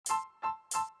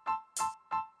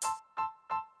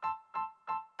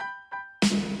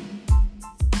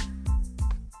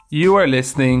You are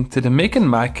listening to the Mick and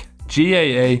Mac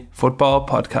GAA Football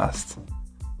Podcast.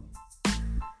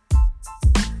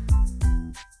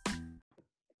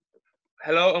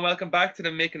 Hello and welcome back to the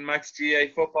Mick and Mac's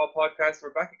GAA Football Podcast.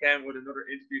 We're back again with another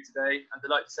interview today. I'm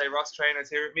delighted to say Ross Trainor's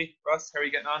here with me. Ross, how are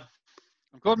you getting on?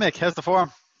 I'm good, Mick. How's the form?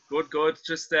 Good.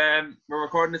 Just we're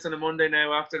recording this on a Monday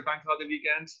now after the bank holiday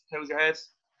weekend. How's your head?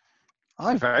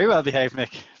 I'm very well behaved,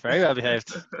 Mick. Very well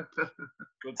behaved.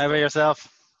 How about yourself?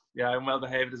 Yeah, I'm well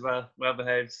behaved as well. Well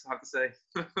behaved, I have to say.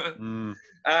 And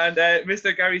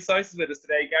Mr. Gary Sice is with us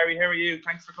today. Gary, how are you?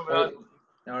 Thanks for coming on.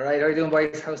 All right, how are you doing,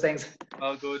 boys? How's things?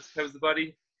 All good. How's the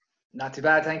body? Not too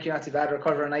bad, thank you. Not too bad.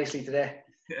 Recovering nicely today.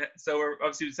 Yeah, so we're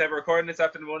recording this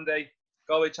after the Monday.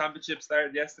 Galway Championship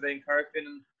started yesterday in Carrickfinn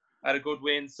and had a good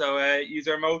win. So use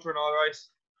our motoring all right?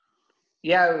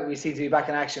 Yeah, we seem to be back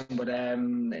in action, but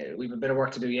we've a bit of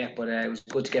work to do yet. But it was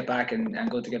good to get back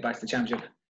and good to get back to the championship.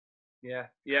 Yeah.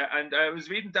 And I was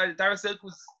reading Dara Silk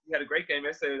he had a great game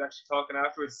yesterday. I was actually talking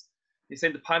afterwards. He's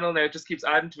saying the panel now just keeps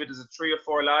adding to it. There's 3 or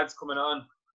 4 lads coming on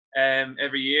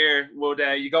every year. Would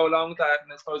you go along with that?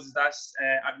 And I suppose is that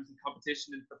adding to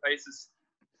competition in the places?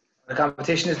 The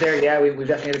competition is there, yeah. We've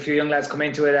definitely had a few young lads come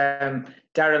into it.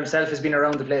 Dara himself has been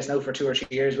around the place now for 2 or 3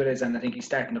 years with us, and I think he's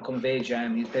starting to come of age.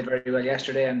 He's played very well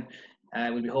yesterday, and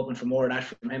we'll be hoping for more of that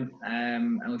from him.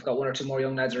 And we've got 1 or 2 more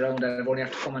young lads around that have only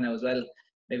have to come in now as well,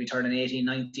 maybe turning 18,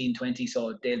 19, 20,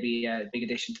 so they'll be a big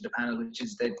addition to the panel, which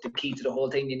is the key to the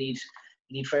whole thing. You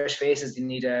need fresh faces, you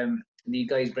need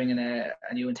guys bringing a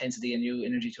new intensity and new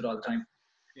energy to it all the time.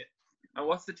 Yeah. And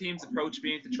what's the team's approach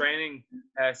been to training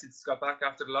since it's got back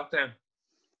after the lockdown?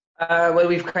 Well,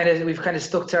 we've kind of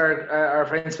stuck to our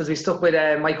principles. We stuck with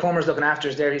Mike Homer's looking after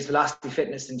us there. He's Velocity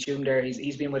Fitness in Tuam there.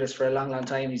 He's been with us for a long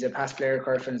time. He's a past player at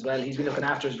Carrickfinn as well. He's been looking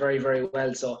after us very, very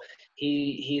well. So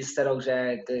he's set out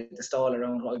the stall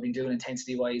around what we've been doing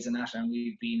intensity wise and that, and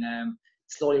we've been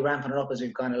slowly ramping it up as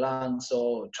we've gone along.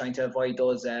 So trying to avoid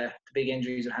those the big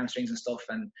injuries with hamstrings and stuff.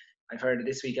 And I've heard that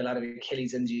this week a lot of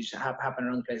Achilles injuries happen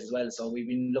around the place as well. So we've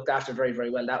been looked after very, very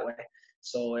well that way.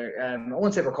 So I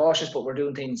won't say we're cautious, but we're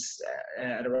doing things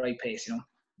at the right pace, you know.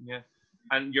 Yeah.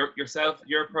 And your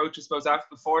approach, I suppose,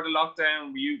 before the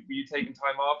lockdown, were you taking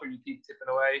time off, or you keep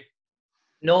tipping away?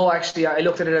 No, actually, I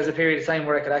looked at it as a period of time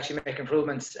where I could actually make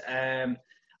improvements. I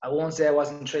won't say I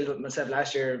wasn't thrilled with myself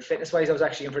last year. Fitness-wise, I was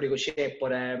actually in pretty good shape,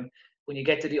 but when you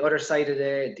get to the other side of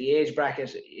the age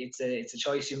bracket, it's a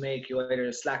choice you make. You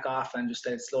either slack off and just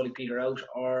let it slowly peter out,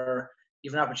 or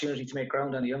you have an opportunity to make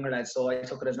ground on the younger lads. So I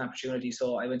took it as an opportunity.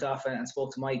 So I went off and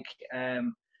spoke to Mike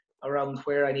around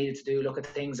where I needed to look at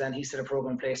things, and he set a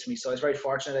program in place for me. So I was very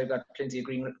fortunate. I've got plenty of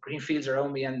green fields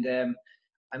around me, and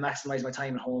I maximised my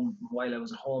time at home while I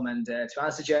was at home. And to be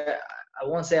honest with you, I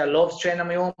won't say I loved training on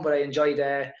my own, but I enjoyed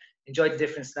the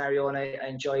different scenario, and I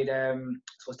enjoyed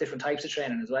different types of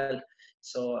training as well.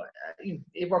 So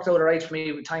it worked out all right for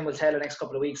me. Time will tell the next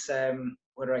couple of weeks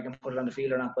whether I can put it on the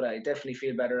field or not, but I definitely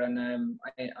feel better, and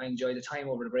I enjoy the time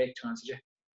over the break, to be honest with you.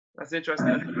 That's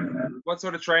interesting. What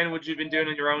sort of training would you have been doing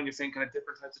on your own? You're saying kind of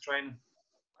different types of training?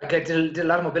 I did a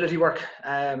lot of mobility work.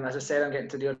 As I said, I'm getting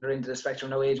to the other end of the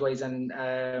spectrum now age-wise, and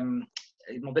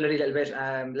mobility a little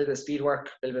bit of speed work,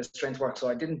 a little bit of strength work. So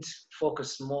I didn't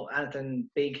focus anything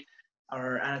big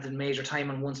or anything major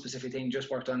time on one specific thing, just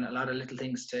worked on a lot of little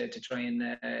things to try and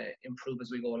improve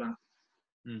as we go along.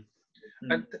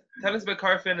 And tell us about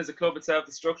Carrickfinn as a club itself,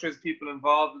 the structures, people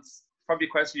involved. It's probably a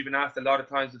question you've been asked a lot of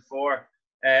times before.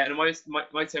 And it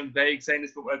might sound vague saying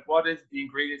this, but like, what is the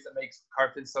ingredients that makes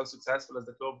Carrickfinn so successful as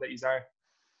the club that you are?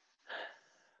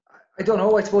 I don't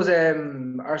know. I suppose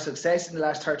our success in the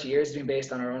last 30 years has been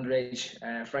based on our underage.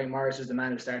 Frank Morris was the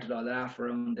man who started all that off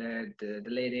around the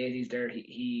late 80s there.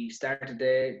 He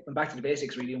went back to the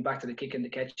basics really, went back to the kicking, the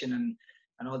catching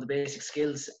and all the basic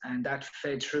skills, and that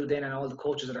fed through then, and all the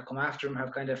coaches that have come after him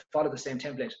have kind of followed the same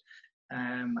template.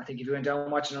 I think if you went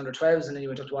down watching under 12s and then you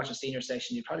went up to watch a senior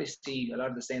session, you'd probably see a lot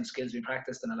of the same skills being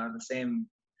practiced and a lot of the same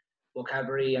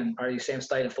vocabulary and probably the same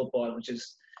style of football, which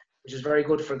is very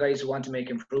good for guys who want to make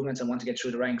improvements and want to get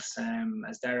through the ranks.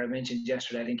 As Dara mentioned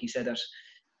yesterday, I think he said that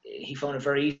he found it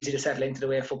very easy to settle into the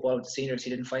way of football with the seniors.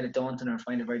 He didn't find it daunting or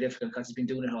find it very difficult because he's been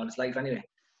doing it all his life anyway.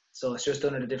 So it's just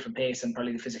done at a different pace, and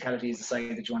probably the physicality is the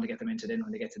side that you want to get them into then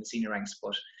when they get to the senior ranks.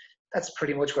 But that's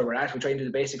pretty much where we're at. We try and do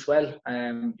the basics well.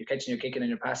 You're catching, you're kicking, and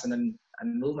you're passing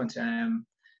and movement.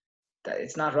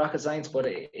 It's not rocket science, but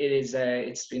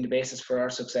it's been the basis for our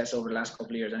success over the last couple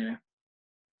of years anyway.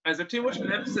 Is there too much of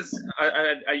an emphasis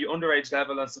at your underage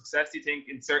level on success, do you think,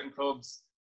 in certain clubs?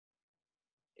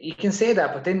 You can say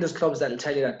that, but then there's clubs that'll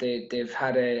tell you that they've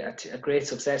had a great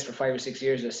success for 5 or 6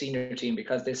 years as a senior team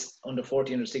because this under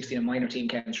 14, under 16 and minor team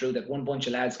came through, that one bunch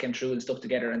of lads came through and stuck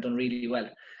together and done really well.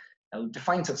 Now,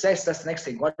 define success, that's the next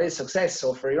thing. What is success?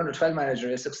 So for your under 12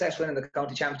 manager, is success winning the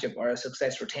county championship or a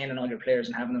success retaining all your players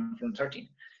and having them from 13?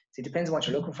 So it depends on what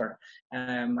you're looking for.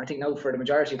 I think now for the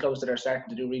majority of clubs that are starting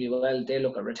to do really well, they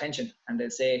look at retention and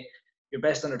they'll say your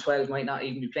best under 12 might not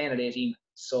even be playing at 18.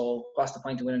 So what's the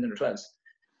point of winning under 12s?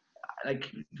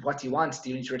 Like, what do you want? Do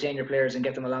you need to retain your players and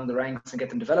get them along the ranks and get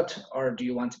them developed, or do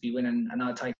you want to be winning an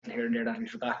odd title here and there that'll be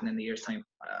forgotten in a year's time?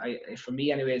 For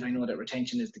me, anyways, I know that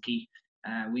retention is the key.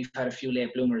 We've had a few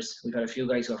late bloomers. We've had a few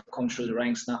guys who have come through the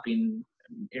ranks, not being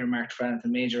earmarked for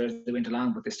anything major as they went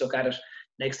along, but they stuck at it.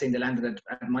 Next thing, they landed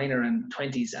at minor and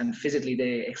 20s, and physically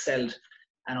they excelled.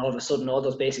 And all of a sudden, all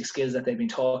those basic skills that they'd been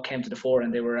taught came to the fore,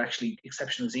 and they were actually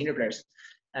exceptional senior players.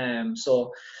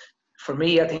 So for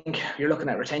me, I think you're looking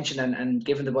at retention and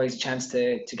giving the boys a chance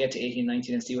to get to 18,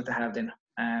 19 and see what they have then.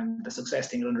 The success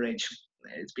thing at underage,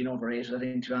 it's been overrated, I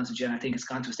think, to be honest with you. And I think it's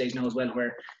gone to a stage now as well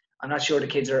where I'm not sure the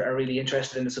kids are really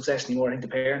interested in the success anymore. I think the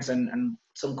parents and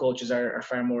some coaches are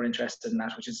far more interested in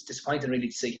that, which is disappointing really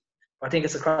to see. But I think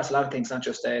it's across a lot of things, not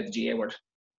just the GA word.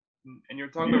 And you're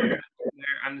talking about there,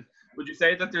 and would you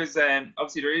say that there's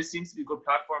obviously seems to be a good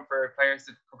platform for players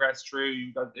to progress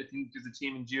through? I think there's a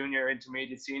team in junior,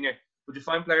 intermediate, senior. Would you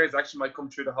find players actually might come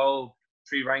through the whole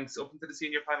 3 ranks up into the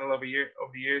senior panel over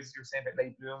the years? You're saying about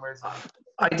late bloomers.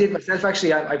 I did myself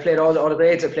actually. I played all the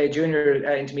grades. I played junior,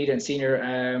 intermediate, and senior.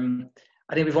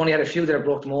 I think we've only had a few that have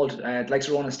broke the mold. Like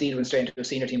Ronan Steele went straight into a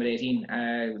senior team at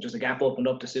 18. Just a gap opened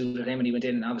up to suit him, and he went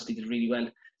in and obviously did really well.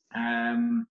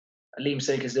 Liam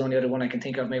Silk is the only other one I can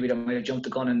think of, maybe that might have jumped the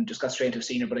gun and just got straight into a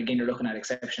senior. But again, you're looking at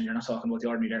exception. You're not talking about the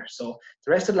ordinary there. So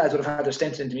the rest of the lads would have had their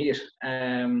stint in intermediate.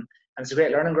 And it's a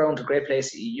great learning ground, a great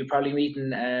place. You're probably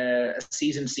meeting a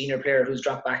seasoned senior player who's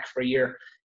dropped back for a year,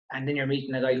 and then you're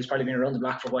meeting a guy who's probably been around the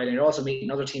block for a while, and you're also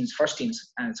meeting other teams' first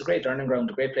teams. And it's a great learning ground,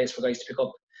 a great place for guys to pick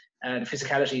up the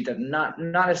physicality that not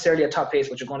necessarily at top pace,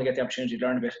 but you're going to get the opportunity to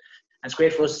learn a bit. And it's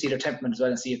great for us to see their temperament as well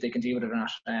and see if they can deal with it or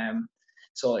not.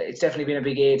 So it's definitely been a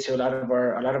big aid to a lot of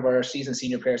our seasoned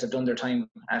senior players have done their time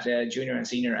at junior and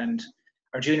senior and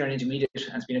our junior and intermediate,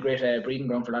 and it's been a great breeding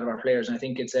ground for a lot of our players. And I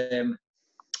think it's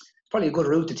probably a good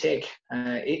route to take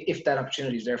if that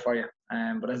opportunity is there for you.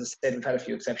 But as I said, we've had a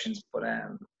few exceptions, but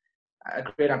a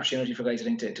great opportunity for guys, I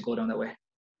think, to go down that way.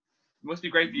 It must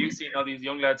be great for you seeing all these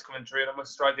young lads coming through. It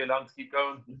must drive you along to keep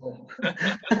going.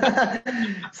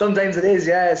 Sometimes it is,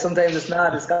 yeah. Sometimes it's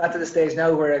not. It's got to the stage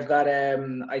now where I've got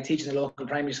I teach in a local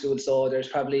primary school, so there's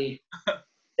probably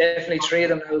definitely 3 of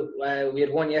them now. We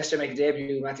had one yesterday make a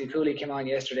debut. Matthew Cooley came on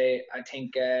yesterday. I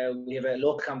think we have a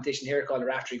local competition here called the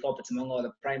Raftery Cup. It's among all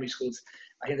the primary schools.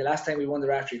 I think the last time we won the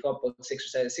Raftery Cup was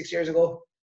 6 years ago.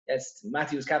 Yes,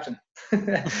 Matthew was captain.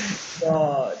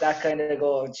 So that kind of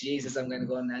go, Jesus, I'm going to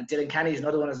go. And Dylan Canny's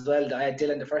another one as well. I had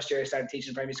Dylan the first year I started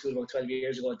teaching primary school about 12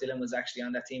 years ago. Dylan was actually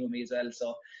on that team with me as well.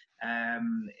 So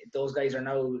those guys are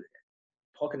now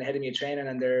poking ahead of me at training,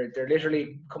 and they're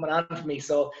literally coming on for me.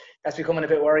 So that's becoming a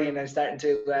bit worrying and starting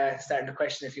to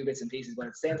question a few bits and pieces. But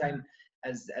at the same time,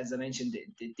 as I mentioned,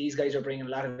 these guys are bringing a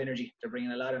lot of energy. They're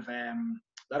bringing a lot of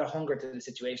hunger to the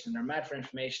situation, and they're mad for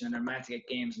information, and they're mad to get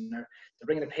games, and they're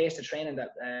bringing a pace to training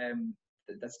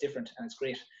that's different, and it's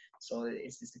great. So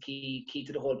it's the key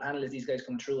to the whole panel is these guys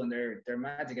coming through, and they're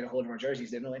mad to get a hold of our jerseys.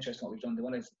 They have no interest in what we've done. They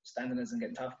want to stand in us and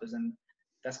get top of us, and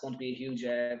that's going to be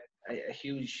a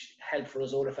huge help for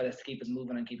us older fellas to keep us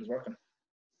moving and keep us working.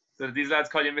 So do these lads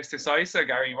call you Mr. Sice, or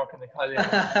Gary? What can they call you?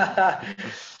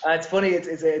 It's funny.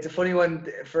 It's a funny one.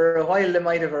 For a while, they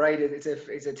might have arrived.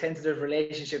 It's a tentative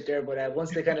relationship there, but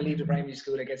once they kind of leave the primary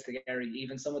school, it gets to Gary.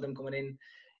 Even some of them coming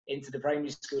into the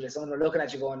primary school, if someone were looking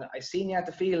at you going, "I've seen you at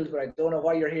the field, but I don't know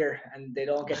why you're here," and they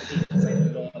don't get the people inside of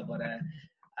it at all. But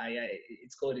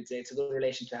it's good. It's a good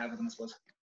relationship to have with them, I suppose.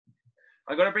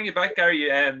 I'm going to bring you back, Gary.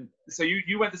 So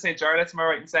you went to St. Jarlath's, am I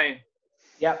right in saying?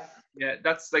 Yeah. Yeah,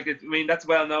 that's that's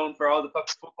well known for all the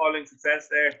footballing success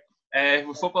there.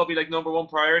 Will football be like #1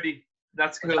 priority?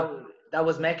 That's cool. That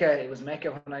was Mecca. It was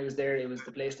Mecca when I was there. It was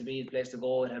the place to be, the place to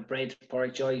go. It had Brad,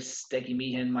 Porrick Joyce, Decky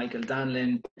Meehan, Michael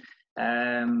Donlan.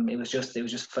 It was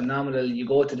just phenomenal. You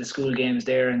go to the school games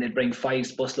there, and they'd bring 5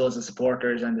 busloads of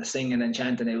supporters, and the singing and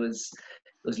chanting. It was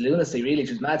lunacy, really. It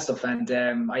was mad stuff. And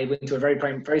I went to a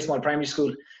very small primary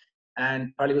school,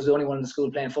 and probably was the only one in the school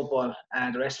playing football,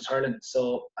 and the rest was hurling.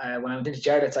 So when I went into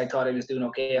Jarlath's, I thought I was doing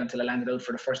okay until I landed out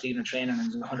for the first evening of training, and there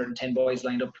was 110 boys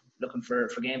lined up looking for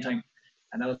game time.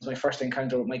 And that was my first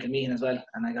encounter with Michael Meehan as well,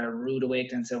 and I got a rude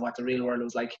awakening to what the real world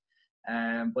was like.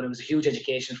 But it was a huge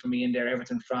education for me in there.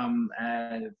 Everything from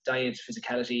diet,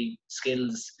 physicality,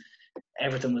 skills,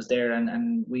 everything was there,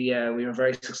 and we were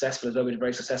very successful as well. We had a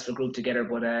very successful group together.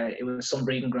 But it was some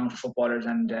breeding ground for footballers,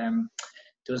 and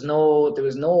there was no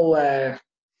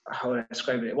how would I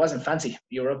describe it? It wasn't fancy.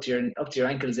 You were up to your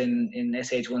ankles in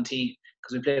SH1T,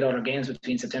 because we played all our games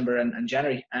between September and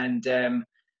January, and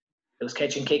it was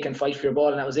catch and kick and fight for your ball,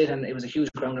 and that was it. And it was a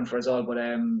huge grounding for us all. But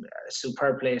a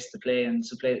superb place to play and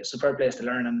superb place to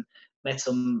learn, and met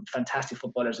some fantastic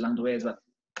footballers along the way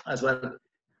as well.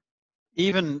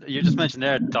 Even you just mentioned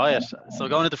there diet. So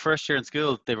going into first year in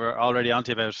school, they were already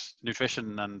onto you about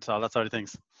nutrition and all that sort of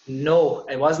things. No,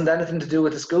 it wasn't anything to do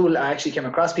with the school. I actually came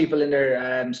across people in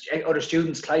there, other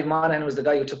students. Clive Monaghan was the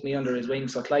guy who took me under his wing.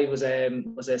 So Clive was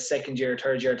a second year,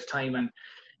 third year at the time, and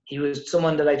he was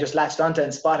someone that I just latched onto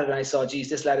and spotted, and I saw, geez,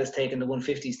 this lad is taking the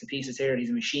 150s to pieces here. He's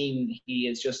a machine. He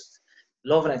is just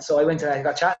loving it. So I went and I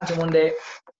got chatting to him one day.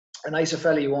 A nicer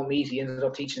fella you won't meet. He ended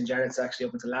up teaching in Jarrett's actually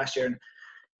up until last year, and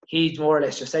he more or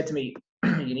less just said to me,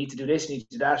 you need to do this, you need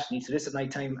to do that, you need to do this at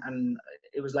night time. And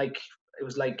it was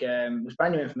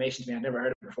brand new information to me. I'd never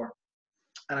heard of it before,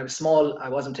 and I was small. I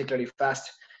wasn't particularly fast,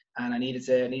 and I needed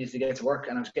to get to work,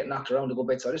 and I was getting knocked around a good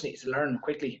bit, so I just needed to learn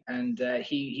quickly. And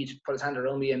he just put his hand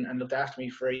around me and looked after me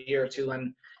for a year or two,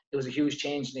 and it was a huge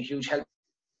change and a huge help.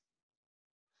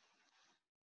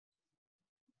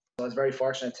 So I was very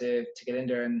fortunate to get in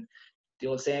there, and the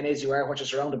old saying is, you are what you're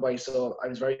surrounded by. So I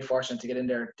was very fortunate to get in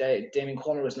there. Damien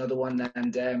Comer was another one,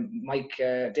 and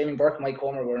Damien Burke and Mike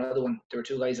Comer were another one. There were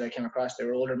two guys that I came across. They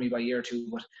were older than me by a year or two,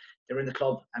 but they were in the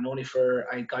club. And only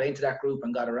I got into that group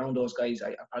and got around those guys,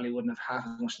 I probably wouldn't have half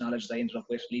as much knowledge as I ended up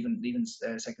with leaving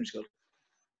secondary school.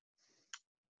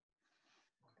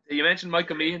 You mentioned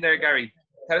Michael Meehan there, Gary.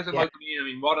 Tell us about Michael Meehan. I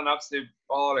mean, what an absolute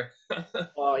baller.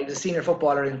 Oh, he was a senior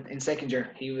footballer in second year.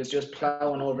 He was just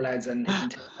ploughing over lads and hitting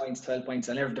 10 points, 12 points.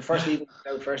 And the first week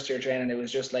out first year training, it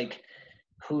was just like,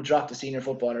 who dropped a senior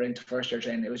footballer into first year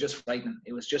training? It was just frightening.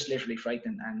 It was just literally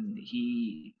frightening. And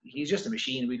he's just a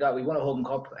machine. We won a Hogan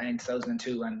Cup in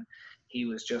 2002, and he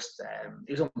was just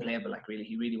he was unplayable. Like, really,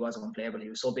 he really was unplayable. He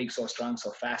was so big, so strong,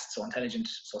 so fast, so intelligent,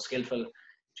 so skillful,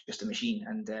 just a machine.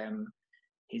 And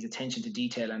his attention to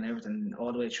detail and everything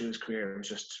all the way through his career was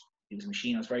just, he was a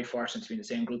machine. I was very fortunate to be in the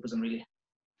same group as him, really.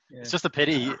 Yeah. It's just a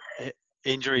pity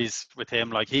injuries with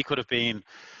him. Like, he could have been,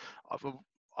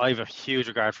 I have a huge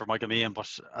regard for Michael Meehan, but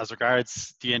as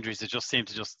regards the injuries, it just seemed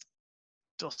to just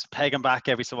peg him back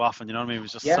every so often. You know what I mean? It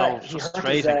was just so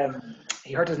frustrating.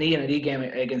 He hurt his knee in a league game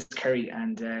against Kerry,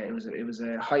 and it was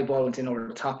a high ball went in over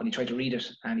the top, and he tried to read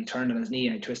it, and he turned on his knee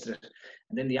and he twisted it,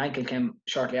 and then the ankle came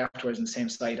shortly afterwards on the same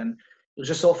side, and it was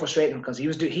just so frustrating because he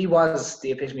was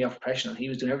the epitome of professional. He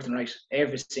was doing everything right,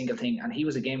 every single thing, and he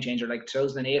was a game changer. Like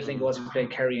 2008, I think it was, we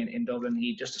played Kerry in Dublin.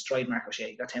 He just destroyed Mark O'Shea.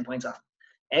 He got 10 points off him.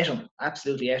 Ate him,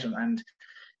 absolutely ate him. And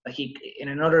like, he, in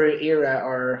another era,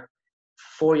 or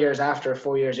 4 years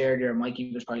earlier,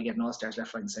 Mikey was probably getting all-stars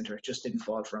left, right and centre. It just didn't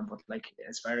fall for him. But like,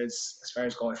 as far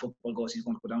as Galway football goes, he's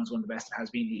going to go down as one of the best it has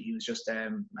been. He was just a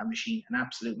machine, an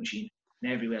absolute machine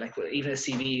in every way. Like, even his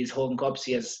CV, his Hogan Cups,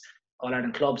 he has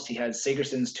All-Ireland clubs, he has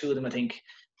Sigerson's, 2 of them, I think.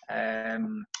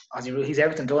 He's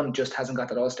everything done, just hasn't got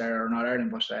that All-Star or an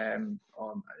All-Ireland, but a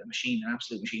machine, an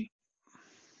absolute machine.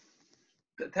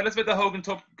 Tell us about the Hogan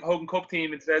Cup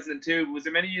team in 2002. Was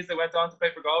there many years that went on to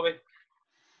play for Galway?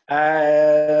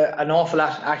 An awful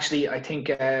lot, actually. I think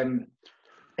 13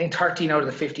 out of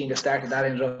the 15 that started that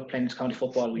ended up playing county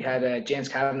football. We had James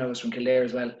Kavanagh was from Kildare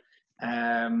as well.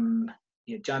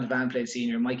 John Devan played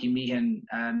senior, Mikey Meehan,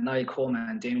 Niall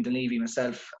Coleman, Damien Dunleavy,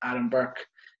 myself, Alan Burke,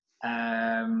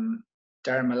 Darren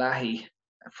Malahy,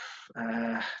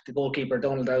 the goalkeeper,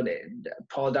 Donald Dowd,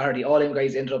 Paul Doherty. All them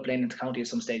guys ended up playing in the county at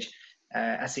some stage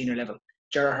at senior level.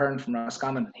 Gerard Hearn from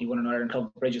Roscommon, he won an Ireland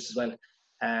Club Bridges as well.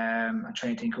 I'm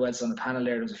trying to think who else on the panel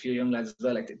there. There was a few young lads as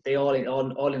well. Like, they all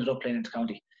ended up playing into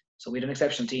county. So we had an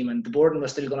exceptional team, and the Borden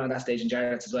was still going on that stage in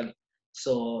Jarrett's as well.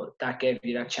 So that gave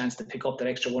you that chance to pick up that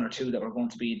extra 1 or 2 that were going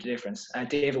to be the difference.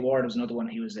 David Ward was another one.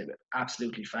 He was an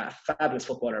absolutely fabulous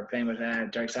footballer, playing with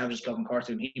Derek Savage's club in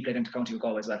Cortoon. He played into county with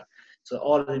Galway as well. So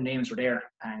all of the names were there,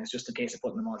 and it's just a case of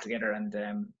putting them all together. And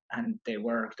they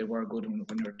were good when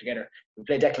they were together. We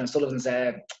played Declan Sullivan's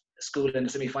school in the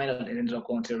semi-final. It ended up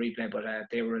going to a replay, but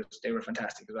they were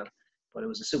fantastic as well. But it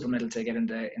was a super medal to get in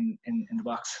the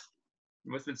box.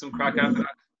 There must have been some crack after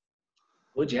that.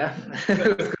 Good, yeah.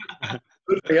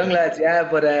 Good for young lads, yeah.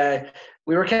 But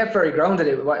we were kept very grounded.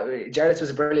 Jarrett's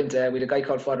was brilliant. We had a guy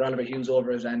called Father Oliver Hughes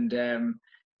over us, and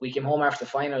we came home after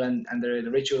the final, and the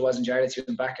ritual was in Jarrett's. You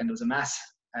went back, and there was a mass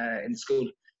in the school,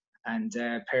 and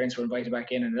parents were invited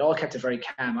back in, and it all kept it very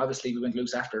calm. Obviously, we went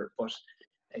loose after, but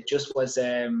it just was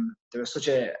there was such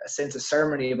a sense of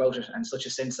ceremony about it, and such a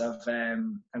sense of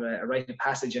a rite of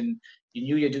passage, and you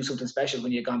knew you'd do something special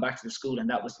when you had gone back to the school, and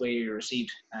that was the way you were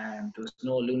received. There was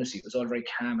no lunacy. It was all very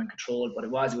calm and controlled, but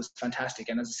it was fantastic.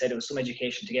 And as I said, it was some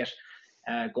education to get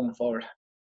going forward.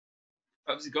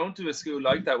 Obviously, going to a school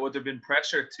like that, would there have been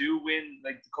pressure to win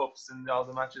like the cups and all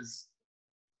the matches?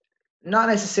 Not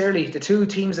necessarily. The two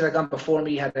teams that had gone before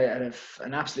me had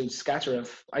an absolute scatter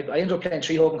of. I ended up playing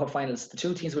 3 Hogan Cup finals. The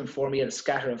two teams went before me had a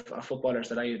scatter of footballers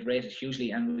that I had rated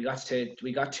hugely, and we got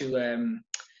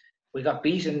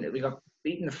beaten. We got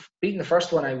beaten the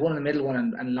first one. I won the middle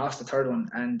one and lost the third one.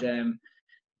 And there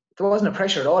wasn't a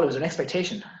pressure at all. It was an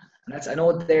expectation. And I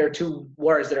know there are two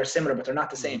words that are similar, but they're not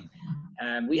the same.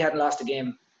 We hadn't lost a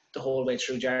game the whole way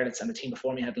through Jarlath's, and the team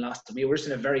before me hadn't lost. We were just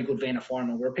in a very good vein of form,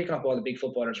 and we were picking up all the big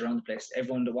footballers around the place.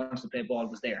 Everyone that wanted to play ball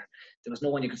was there. There was no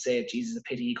one you could say, Jesus, a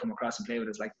pity he come across and play with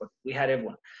us. But we had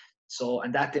everyone. So,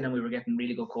 and that then we were getting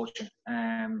really good coaching.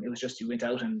 It was just you went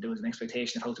out and there was an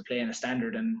expectation of how to play in a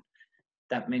standard, and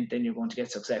that meant then you're going to get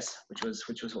success, which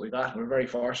was what we got. We were very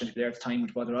fortunate to be there at the time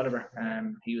with Brother Oliver.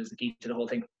 He was the key to the whole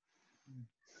thing.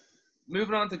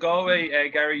 Moving on to Galway,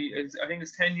 Gary, I think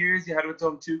it's 10 years you had with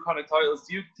them, 2 Connacht titles.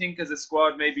 Do you think as a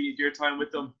squad, maybe your time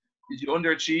with them, did you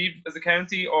underachieve as a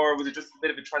county, or was it just a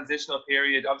bit of a transitional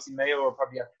period? Obviously, Mayo were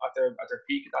probably at their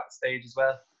peak at that stage as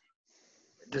well.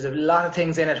 There's a lot of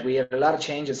things in it. We had a lot of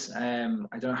changes. I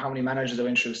don't know how many managers I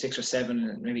went through, 6 or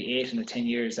 7, maybe 8 in the 10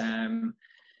 years.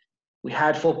 We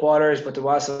had footballers, but there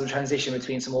was some transition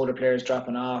between some older players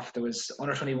dropping off. There was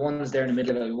under 21s there in the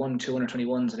middle of it. We won 2 under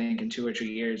 21s, I think, in 2 or 3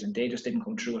 years, and they just didn't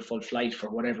come through at full flight for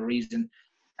whatever reason.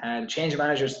 The change of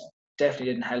managers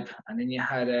definitely didn't help. And then you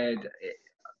had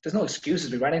there's no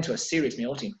excuses. We ran into a serious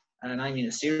Mayo team, and I mean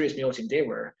a serious Mayo team. They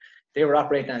were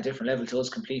operating at a different level to us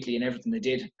completely in everything they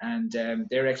did, and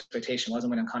their expectation wasn't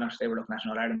winning Connacht. They were looking at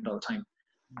All-Ireland all the time.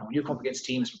 And when you come against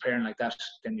teams preparing like that,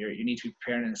 then you need to be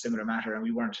preparing in a similar manner, and we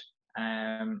weren't.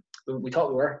 We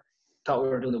thought we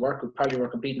were doing the work. We probably were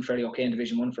competing fairly okay in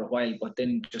Division 1 for a while, but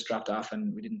then just dropped off,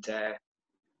 and we didn't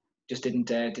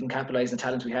capitalise on the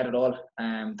talent we had at all.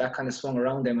 That kind of swung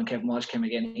around then when Kevin Walsh came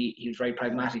again. He was very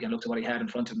pragmatic and looked at what he had in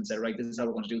front of him and said, right, this is how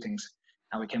we're going to do things.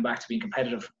 And we came back to being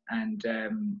competitive, and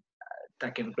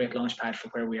that gave a great launch pad for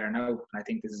where we are now. And I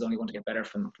think this is only going to get better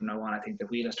from now on. I think the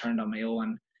wheel has turned on Mayo,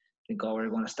 and I think we're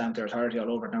going to stamp their authority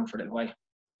all over it now for a little while.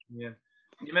 Yeah.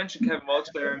 You mentioned Kevin Walsh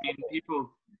there.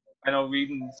 I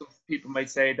mean, some people might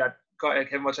say that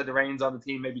Kevin Walsh had the reins on the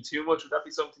team maybe too much. Would that be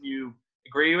something you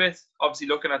agree with? Obviously,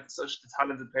 looking at such the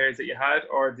talented players that you had,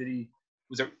 or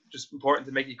was it just important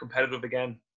to make you competitive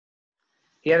again?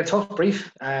 He had a tough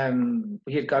brief.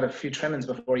 We had got a few trimmings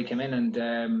before he came in, and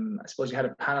I suppose you had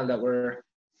a panel that were,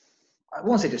 I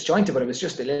won't say disjointed, but it was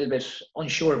just a little bit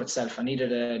unsure of itself. I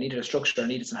needed a structure, I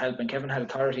needed some help, and Kevin had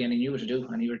authority and he knew what to do,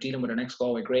 and he was dealing with our next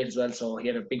Galway great as well, so he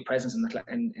had a big presence in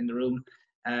the room.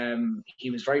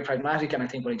 He was very pragmatic, and I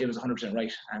think what he did was 100%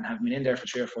 right, and having been in there for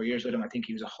 3 or 4 years with him, I think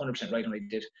he was 100% right on what he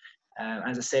did.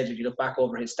 As I said, if you look back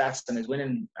over his stats and his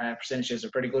winning percentages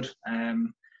are pretty good.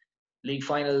 League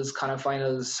finals, Connacht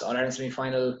finals, All-Ireland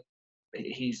semi-final,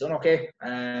 he's done okay,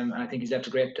 and I think he's left a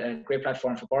great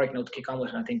platform for Borwick now to kick on with.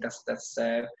 And I think that's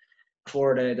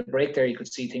before the break there, you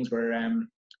could see things were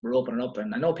opening up.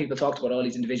 And I know people talked about all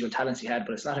these individual talents he had,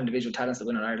 but it's not individual talents that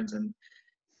win in Ireland. And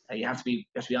you have to be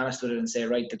honest with it and say,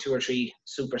 right, the 2 or 3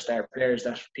 superstar players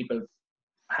that people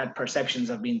had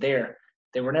perceptions of being there,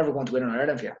 they were never going to win in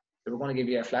Ireland for you. They were going to give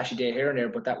you a flashy day here and there,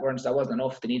 but that wasn't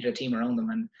enough. They needed a team around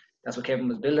them, and that's what Kevin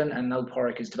was building, and now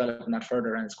Porrick is developing that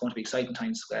further, and it's going to be exciting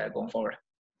times going forward.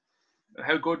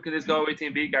 How good could this Galway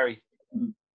team be, Gary?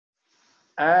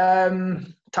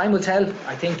 Time will tell.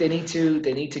 I think they need to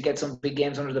get some big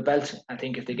games under the belt. I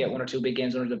think if they get 1 or 2 big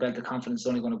games under the belt, the confidence is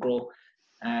only going to grow.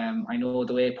 I know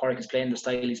the way Porrick is playing, the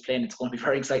style he's playing, it's going to be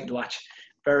very exciting to watch.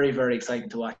 Very, very exciting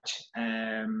to watch.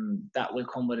 That will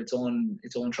come with its own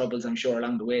troubles, I'm sure,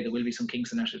 along the way. There will be some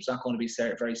kinks in it. It's not going to be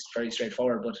very, very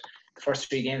straightforward, but the first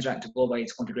 3 games are to go by.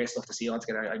 It's going to be great stuff to see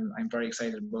altogether. I'm very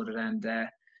excited about it, and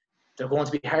they're going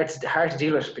to be hard to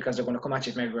deal with because they're going to come at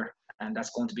you from everywhere, and that's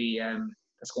going to be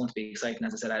exciting.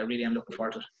 As I said, I really am looking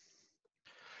forward to it.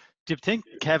 Do you think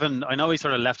Kevin? I know he's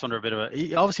sort of left under a bit of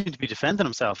he obviously seemed to be defending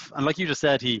himself, and like you just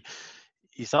said, he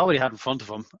saw what he had in front of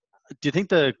him. Do you think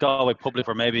the Galway public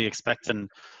were maybe expecting,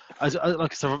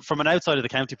 so from an outside of the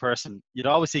county person, you'd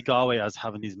always see Galway as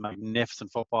having these magnificent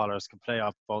footballers, can play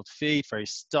off both feet, very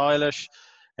stylish.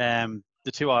 The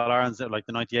 2 All-Irelands, like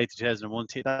the 98 to 2001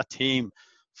 team, that team,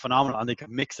 phenomenal, and they could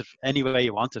mix it any way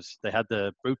you wanted. They had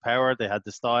the brute power, they had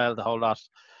the style, the whole lot.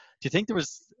 you think there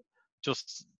was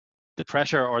just the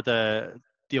pressure or the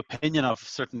opinion of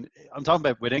certain? I'm talking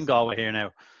about within Galway here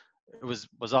now. It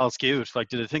was all skewed. Like,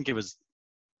 did they think it was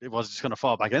just going to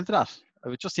fall back into that?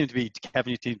 It just seemed to be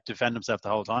Kevin to defend himself the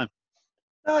whole time.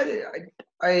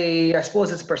 I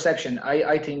suppose it's perception.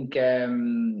 I think,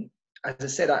 as I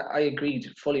said, I agreed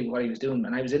fully with what he was doing,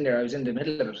 and I was in there. I was in the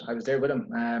middle of it. I was there with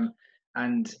him,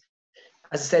 and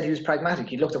as I said, he was pragmatic.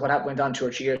 He looked at what went on 2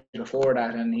 or 3 years before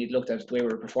that, and he looked at the way we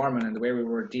were performing and the way we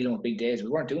were dealing with big days. We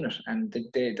weren't doing it, and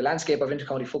the landscape of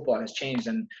intercounty football has changed,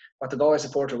 and what the Galway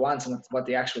supporter wants and what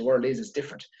the actual world is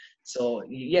different. So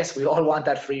yes, we all want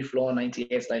that free-flowing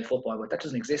 98 style football, but that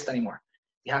doesn't exist anymore.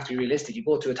 You have to be realistic. You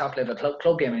go to a top-level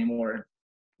club game anymore,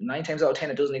 9 times out of 10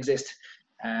 it doesn't exist.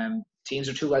 Teams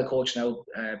are too well coached now.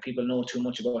 People know too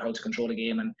much about how to control a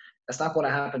game, and that's not going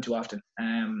to happen too often.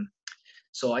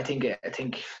 So I think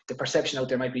the perception out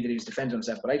there might be that he was defending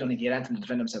himself, but I don't think he had anything to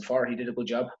defend himself for. He did a good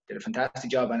job, did a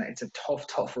fantastic job, and it's a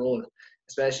tough role,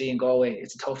 especially in Galway.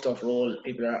 It's a tough role.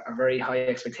 People are very high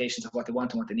expectations of what they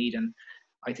want and what they need, and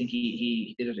I think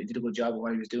he did a good job of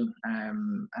what he was doing.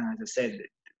 And as I said,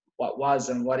 what was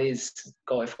and what is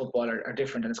Galway football are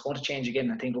different, and it's going to change again.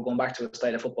 I think we're going back to a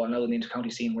style of football now in the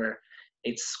intercounty scene where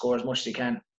it's score as much as you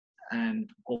can and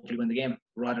hopefully win the game,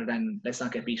 rather than let's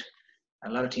not get beat.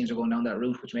 And a lot of teams are going down that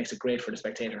route, which makes it great for the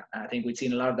spectator. And I think we'd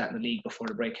seen a lot of that in the league before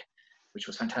the break, which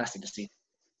was fantastic to see.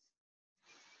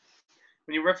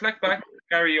 When you reflect back,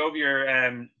 Gary, over your,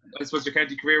 I suppose your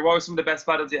county career, what were some of the best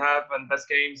battles you have and best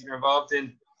games you're involved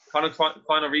in? Final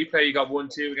replay, you got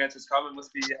 1-2 against Roscommon.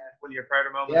 Must be one of your prouder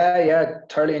moments. Yeah,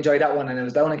 thoroughly enjoyed that one, and it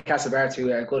was down in Castlebar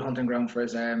too. A good hunting ground for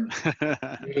us.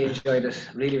 Really enjoyed it.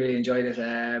 Really enjoyed it.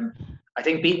 I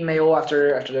think beating Mayo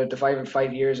after the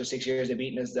 5 years or 6 years they've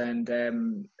beaten us, and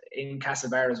in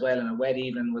Castlebar as well, and a wet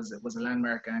evening was a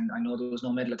landmark. And I know there was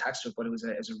no medal attached to it, but it was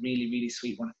a really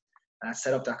sweet one. And I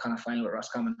set up that kind of final with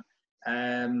Roscommon.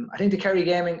 I think the Kerry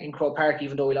game in Croke Park,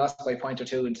 even though we lost by a point or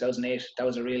two in 2008, that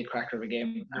was a real cracker of a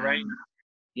game. Right.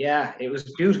 Yeah, it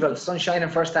was beautiful. The sun shining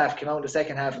first half, came out in the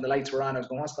second half, and the lights were on. I was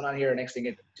going, what's going on here? Next thing,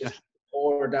 it just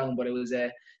poured down. But it was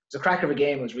a cracker of a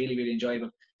game. It was really enjoyable.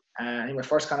 I think my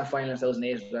first kind of final in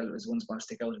 2008 as well was one's going to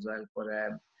stick out as well. But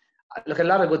look, a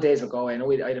lot of good days with Galway. I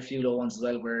know I had a few low ones as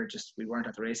well where just we weren't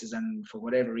at the races, and for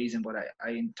whatever reason. But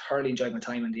I thoroughly enjoyed my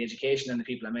time, and the education and the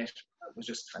people I met was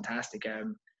just fantastic.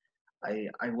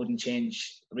 I wouldn't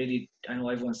change, really. I know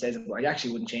everyone says it, but I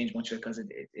actually wouldn't change much of it because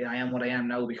I am what I am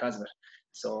now because of it.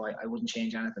 So I wouldn't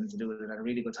change anything to do with it. I had a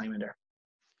really good time in there.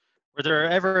 Were there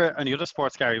ever any other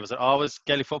sports, Gary? Was it always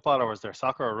Gaelic football, or was there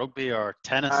soccer or rugby or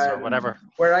tennis or whatever?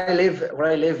 Where I live,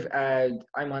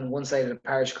 I'm on one side of the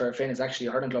parish, Corofin. It's actually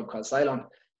a hurling club called Cylon,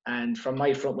 and from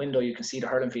my front window you can see the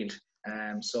hurling field.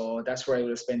 So that's where I would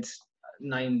have spent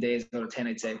 9 days out of 10,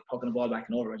 I'd say, poking the ball back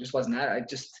and over. I just wasn't at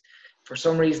it. For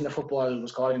some reason, the football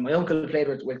was calling. My uncle played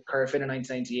with Corofin in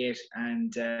 1998,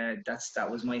 and that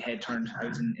was my head turned. I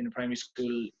was in a primary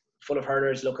school full of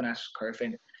hurlers looking at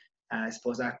Corofin, and I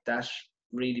suppose that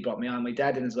really brought me on. My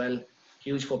dad did as well,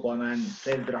 huge football man,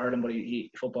 played a bit of hurling, but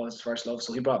football was his first love,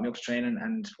 so he brought me up to training,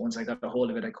 and once I got a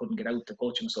hold of it, I couldn't get out. The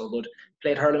coaching was so good.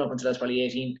 Played hurling up until I was probably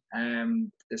 18.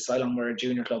 The Cylon were a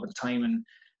junior club at the time, and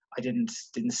I didn't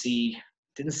see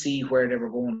where they were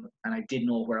going, and I did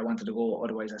know where I wanted to go.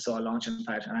 Otherwise, I saw a launching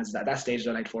pad, and at that stage,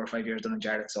 I had like 4 or 5 years done in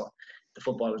Jarlath, so the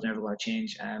football was never going to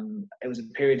change. It was a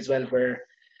period as well where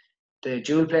the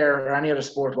dual player or any other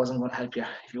sport wasn't going to help you.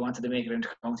 If you wanted to make it into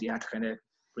county, you had to kind of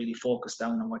really focus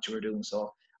down on what you were doing.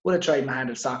 So would have tried my hand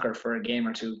at soccer for a game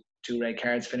or two. 2 red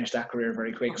cards, finished that career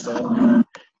very quick. So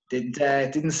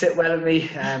didn't sit well with me.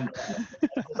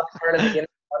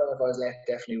 If I was left,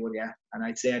 definitely would, yeah. And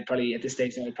I'd say at this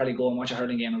stage I'd probably go and watch a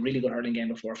really good hurling game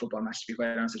before a football match, to be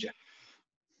quite honest with you.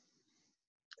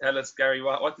 Tell us, Gary,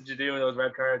 what did you do with those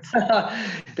red cards?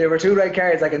 There were 2 red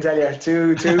cards, I can tell you.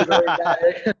 Two two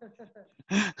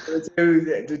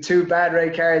bad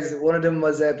red cards. One of them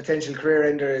was a potential career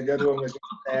ender. The other one was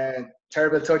a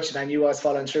terrible touch, and I knew I was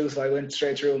following through, so I went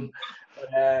straight through them.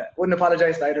 But wouldn't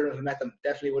apologise to either if I met them.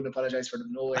 Definitely wouldn't apologise for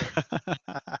them. No way.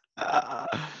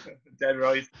 Dead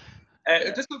right.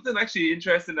 Just something actually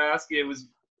interesting to ask you was,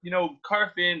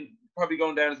 Corofin probably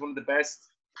going down as one of the best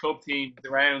club teams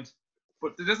around,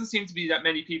 but there doesn't seem to be that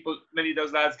many of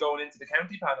those lads going into the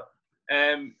county panel.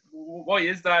 Why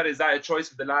is that? Is that a choice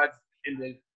of the lads in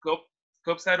the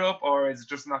club setup, or is it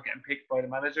just not getting picked by the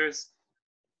managers?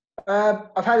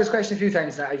 I've had this question a few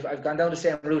times now. I've gone down the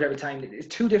same route every time. It's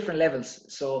 2 different levels.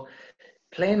 So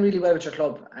playing really well with your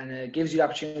club, and it gives you the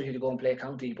opportunity to go and play a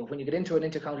county. But when you get into an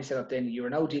inter-county setup, then you're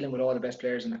now dealing with all the best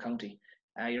players in the county.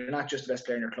 You're not just the best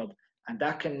player in your club. And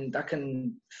that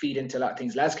can feed into a lot of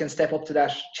things. Lads can step up to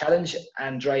that challenge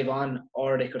and drive on,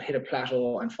 or they could hit a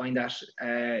plateau and find that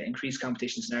increased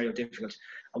competition scenario difficult.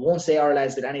 I won't say our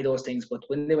lads did any of those things, but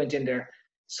when they went in there,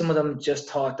 some of them just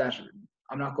thought that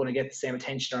I'm not going to get the same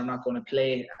attention, or I'm not going to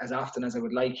play as often as I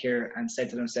would like here, and said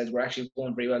to themselves, we're actually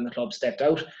going very well, and the club stepped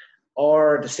out.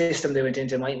 Or the system they went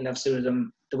into mightn't have suited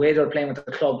them. The way they were playing with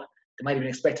the club, they might have been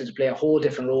expected to play a whole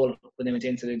different role when they went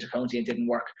into the intercounty and didn't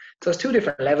work. So it's two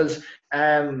different levels.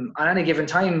 On any given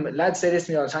time, lads say this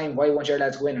to me all the time, why won't your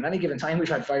lads win? On any given time, we've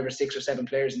had 5 or 6 or 7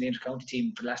 players in the intercounty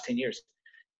team for the last 10 years.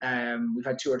 We've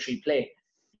had 2 or 3 play.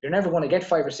 You're never going to get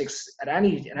 5 or 6 in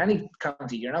any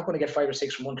county. You're not going to get 5 or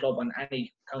 6 from one club on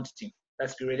any county team.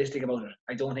 Let's be realistic about it.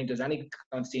 I don't think there's any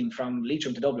county team from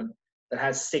Leitrim to Dublin that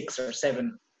has 6 or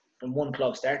 7 from one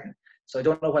club starting. So I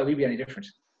don't know why we'd be any different.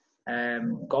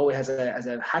 Galway has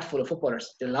a hatful of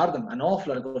footballers. A lot of them, an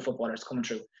awful lot of good footballers coming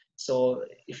through. So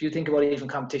if you think about even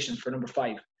competitions for number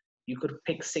 5, you could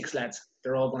pick 6 lads.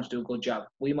 They're all going to do a good job.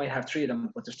 We might have 3 of them,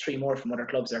 but there's 3 more from other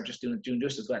clubs that are just doing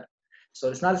just as well. So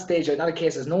it's not a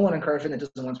case. There's no one in Corofin that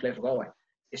doesn't want to play for Galway.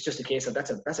 It's just a case of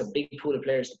that's a big pool of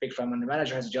players to pick from, and the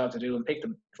manager has a job to do and pick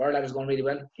them. If our lad is going really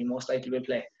well, he most likely will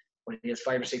play. But he has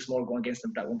 5 or 6 more going against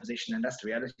them for that one position, and that's the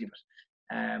reality of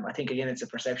it. I think again it's a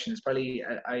perception. It's probably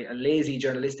a lazy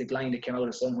journalistic line that came out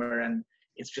of somewhere, and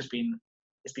it's been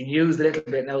used a little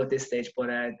bit now at this stage. But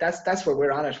that's where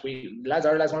we're on it.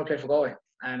 Our lads want to play for Galway,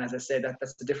 and as I said,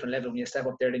 that's a different level. When you step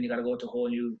up there, then you got to go to a whole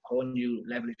new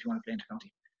level if you want to play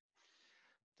intercounty.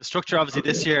 The structure obviously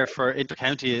this year for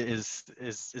intercounty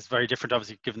is very different,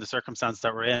 obviously given the circumstance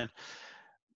that we're in.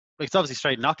 Like, it's obviously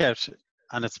straight knockout,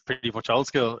 and it's pretty much old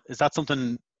school. Is that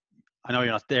something, I know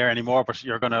you're not there anymore, but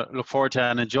you're going to look forward to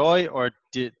and enjoy, or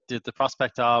did the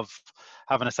prospect of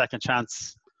having a second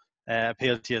chance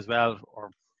appeal to you as well,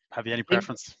 or have you any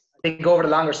preference? I think over the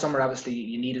longer summer, obviously,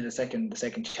 you needed the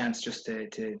second chance just to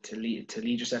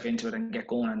lead yourself into it and get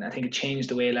going. And I think it changed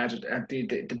the way lads.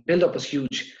 The build up was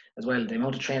huge as well. The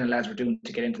amount of training lads were doing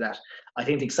to get into that. I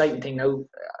think the exciting thing now,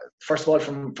 first of all,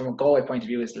 from a Galway point of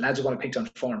view, is lads are going to pick on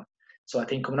form. So I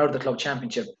think coming out of the club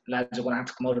championship, lads are going to have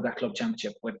to come out of that club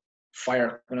championship with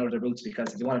fire coming out of their boots,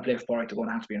 because if they want to play for Borwick, they're going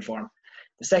to have to be in form.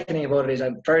 The second thing about it is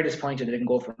I'm very disappointed they didn't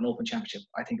go for an open championship.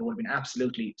 I think it would have been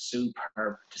absolutely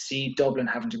superb to see Dublin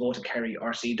having to go to Kerry,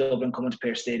 or see Dublin coming to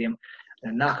Pearse Stadium in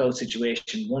a knockout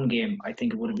situation, one game. I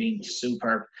think it would have been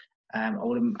superb. I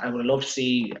would have loved to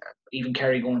see even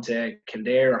Kerry going to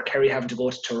Kildare, or Kerry having to go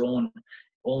to Tyrone,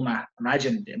 Omagh.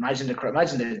 Imagine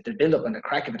the build up and the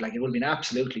crack of it. Like, it would have been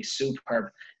absolutely superb.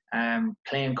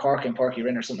 Playing Cork and Páirc Uí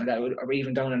Rinn or something like that, or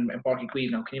even down in Páirc Uí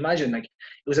Chaoimh. Now, can you imagine? Like,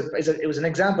 it was an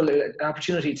example, an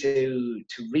opportunity to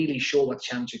really show what the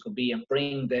championship could be, and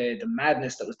bring the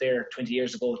madness that was there 20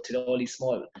 years ago to all these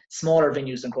smaller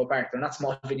venues than Croke Park. They're not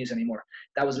small venues anymore.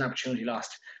 That was an opportunity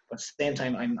lost. But at the same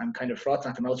time, I'm kind of frothing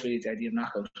at the mouth really, the idea of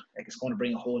knockout. Like, it's going to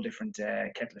bring a whole different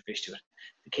kettle of fish to it.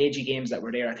 The KG games that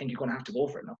were there, I think you're going to have to go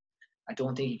for it now. I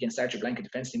don't think you can start your blanket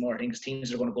defence anymore. I think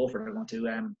teams are going to go for it. They're going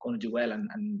to do well,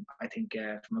 and I think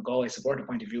from a Galway supporter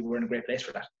point of view, we're in a great place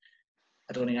for that.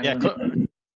 I don't think anyone.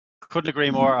 Couldn't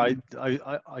agree more. I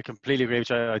completely agree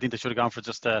with you. I think they should have gone for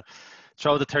just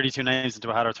throw the 32 names into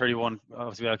a hat, or 31,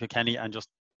 obviously like Kenny, and just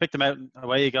pick them out and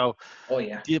away you go. Oh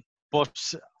yeah.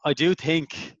 But I do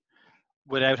think,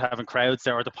 without having crowds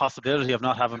there, or the possibility of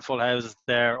not having full houses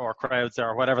there, or crowds there,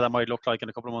 or whatever that might look like in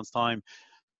a couple of months' time,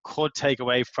 could take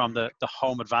away from the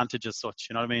home advantage as such,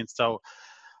 you know what I mean? So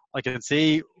I can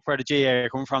see where the GAA are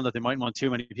coming from, that they mightn't want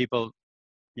too many people,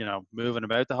 moving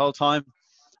about the whole time.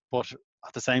 But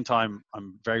at the same time,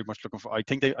 I'm very much looking for. I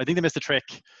think they missed a trick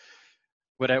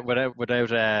without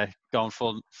going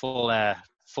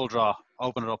full draw.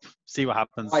 Open it up, see what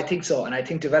happens. I think so, and I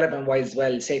think development-wise,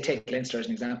 well, say take Leinster as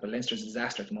an example. Leinster's a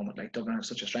disaster at the moment. Like, Dublin have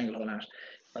such a stranglehold on it.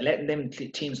 By letting them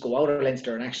teams go out of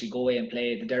Leinster and actually go away and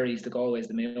play the Derrys, the Galways,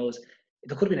 the Mayos,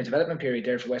 there could have been a development period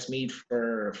there for Westmeath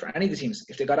for any of the teams.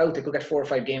 If they got out, they could get 4 or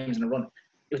 5 games in a run.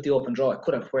 With the open draw, it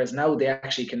could have. Whereas now they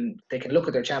actually can look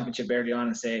at their championship early on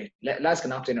and say, lads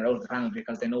can opt in or out of the panel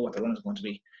because they know what the run is going to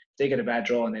be. If they get a bad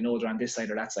draw and they know they're on this side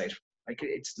or that side, like,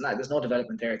 it's not. There's no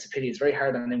development there. It's a pity. It's very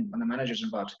hard on them when the managers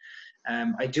involved.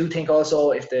 I do think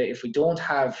also if we don't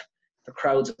have the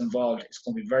crowds involved, it's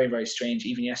going to be very, very strange.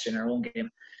 Even yesterday in our own game,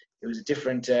 it was a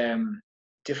different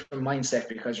mindset,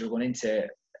 because you're going into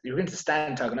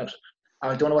stand talking out.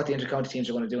 I don't know what the intercounty teams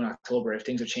are going to do in October, if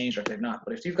things have changed or if they've not.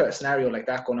 But if you've got a scenario like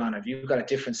that going on, if you've got a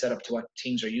different setup to what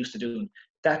teams are used to doing,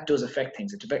 that does affect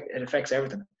things. It affects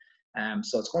everything.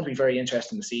 So it's going to be very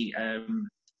interesting to see.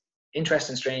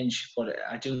 interesting, strange, but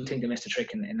I do think they missed a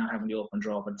trick in not having the open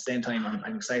draw. But at the same time,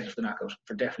 I'm excited for the knockout.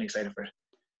 For definitely excited for it.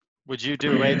 Would you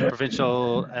do away with the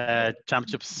provincial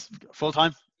championships full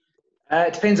time?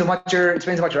 It depends on what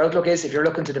your outlook is. If you're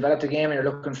looking to develop the game and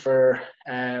you're looking for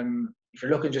if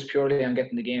you're looking just purely on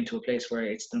getting the game to a place where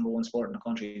it's the number one sport in the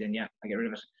country, then yeah, I get rid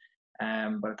of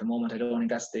it. But at the moment, I don't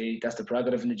think that's the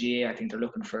prerogative in the GA. I think they're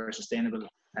looking for a sustainable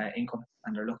income,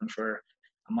 and they're looking for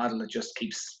a model that just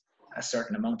keeps a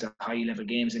certain amount of high level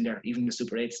games in there. Even the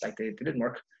Super 8s, like they didn't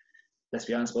work. Let's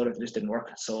be honest about it, they just didn't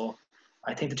work. So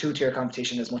I think the 2-tier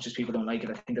competition, as much as people don't like it,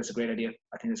 I think that's a great idea.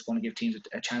 I think it's going to give teams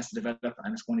a chance to develop,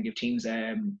 and it's going to give teams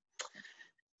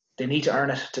they need to earn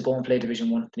it to go and play Division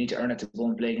 1. They need to earn it to go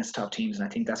and play against top teams, and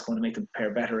I think that's going to make them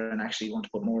prepare better and actually want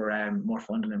to put more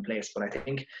funding in place. But I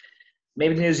think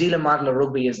maybe the New Zealand model of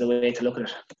rugby is the way to look at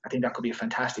it. I think that could be a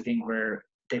fantastic thing where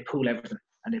they pool everything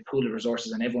and they pool the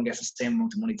resources, and everyone gets the same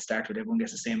amount of money to start with. Everyone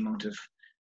gets the same amount of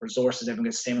resources. Everyone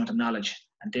gets the same amount of knowledge,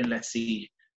 and then let's see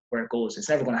where it goes. It's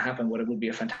never going to happen, but it would be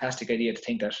a fantastic idea to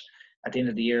think that at the end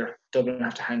of the year, Dublin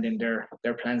have to hand in their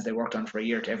plans they worked on for a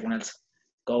year to everyone else.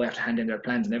 Galway have to hand in their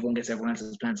plans, and everyone gets everyone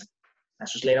else's plans.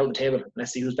 That's just laid out on the table.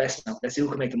 Let's see who's best now. Let's see who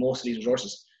can make the most of these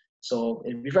resources. So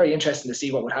it'd be very interesting to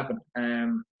see what would happen.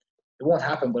 It won't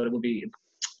happen, but it would be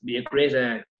a great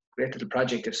little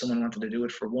project if someone wanted to do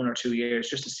it for 1 or 2 years,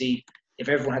 just to see if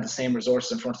everyone had the same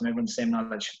resources in front of them, everyone the same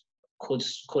knowledge.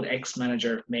 Could X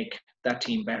manager make that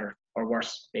team better or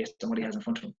worse based on what he has in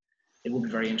front of him? It would be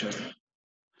very interesting.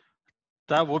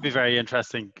 That would be very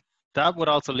interesting. That would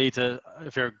also lead to,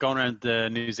 if you're going around the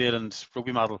New Zealand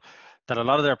rugby model, that a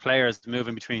lot of their players move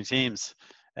in between teams,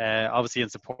 obviously in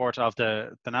support of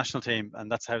the national team, and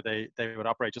that's how they would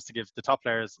operate, just to give the top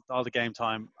players all the game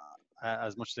time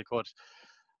as much as they could.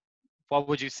 What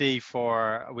would you see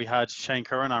for, we had Shane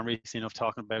Curran on recently enough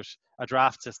talking about a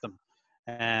draft system.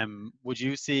 Would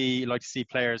you like to see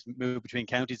players move between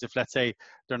counties if, let's say,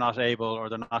 they're not able or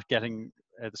they're not getting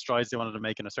the strides they wanted to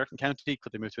make in a certain county?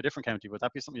 Could they move to a different county? Would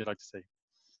that be something you'd like to see?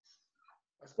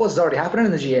 I suppose it's already happening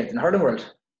in the G8 in the hurling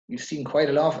world. You've seen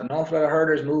an awful lot of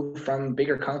hurlers move from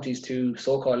bigger counties to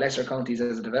so-called lesser counties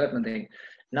as a development thing.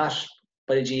 Not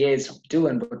by the GAs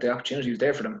doing, but the opportunity was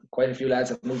there for them. Quite a few lads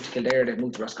have moved to Kildare, they've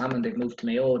moved to Roscommon, they've moved to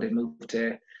Mayo, they've moved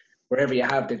to wherever you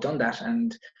have, they've done that.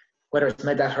 And whether it's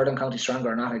made that hurling county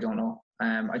stronger or not, I don't know.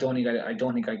 I don't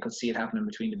think I could see it happening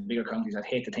between the bigger counties. I'd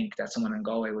hate to think that someone in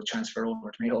Galway would transfer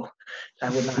over to Mayo.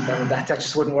 That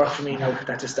just wouldn't work for me. No,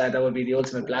 that would be the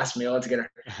ultimate blasphemy altogether.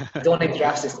 I don't think the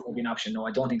draft system would be an option. No,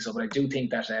 I don't think so. But I do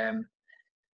think that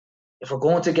if we're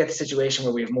going to get the situation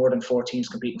where we have more than 4 teams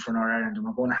competing for Northern Ireland, then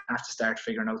we're going to have to start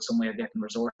figuring out some way of getting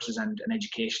resources and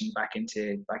education back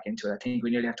into it. I think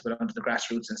we nearly have to go down to the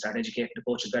grassroots and start educating the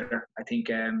coaches better. I think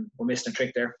we're missing a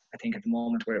trick there. I think at the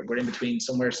moment we're in between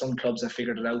somewhere. Some clubs have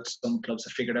figured it out. Some clubs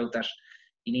have figured out that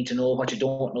you need to know what you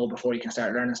don't know before you can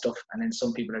start learning stuff. And then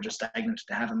some people are just stagnant.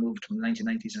 They haven't moved from the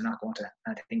 1990s. They're not going to.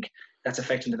 And I think that's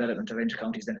affecting development of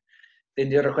inter-counties then. Then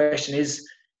the other question is,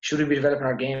 should we be developing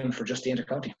our game for just the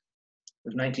inter-county?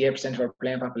 With 98% of our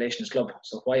playing population is club,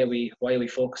 so why are we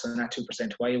focused on that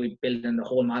 2%? Why are we building the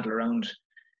whole model around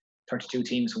 32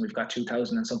 teams when we've got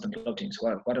 2,000 and something club teams?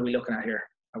 What are we looking at here?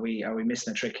 Are we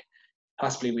missing a trick?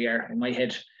 Possibly we are. In my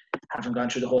head, having gone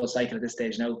through the whole cycle at this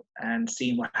stage now and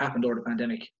seeing what happened over the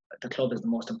pandemic, the club is the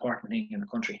most important thing in the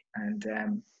country, and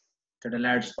they're the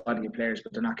largest body of players,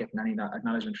 but they're not getting any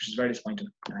acknowledgement, which is very disappointing.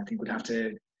 And I think we'd have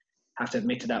to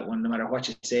admit to that one. No matter what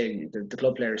you say, the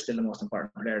club player is still the most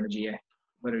important player in the GA.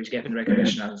 Whether he's getting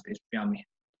recognition is beyond me.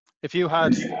 If you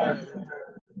had, the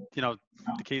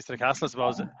keys to the castle, I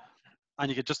suppose, and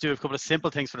you could just do a couple of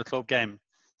simple things for the club game,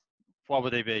 what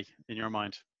would they be in your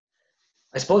mind?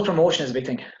 I suppose promotion is a big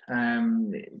thing.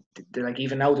 Like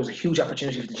even now, there's a huge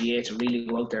opportunity for the GA to really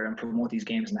go out there and promote these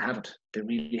games, and they haven't. They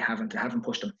really haven't. They haven't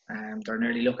pushed them. They're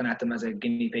nearly looking at them as a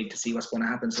guinea pig to see what's going to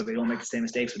happen, so they don't make the same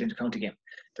mistakes with the inter-county game.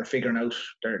 They're figuring out.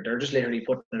 They're just literally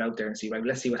putting it out there and see. Right,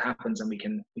 let's see what happens, and we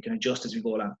can adjust as we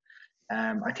go along.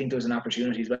 I think there's an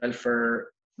opportunity as well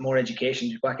for more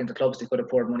education back into clubs. They could have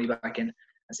poured money back in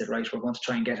and said, right, we're going to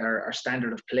try and get our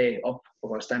standard of play up,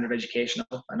 or our standard of education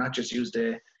up, and not just use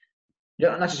them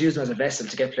as a vessel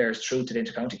to get players through to the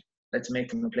inter-county. Let's make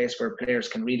them a place where players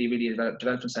can really, really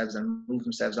develop themselves and move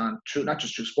themselves on through, not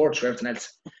just through sports, through everything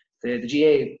else. The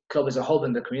GA club is a hub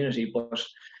in the community, but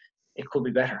it could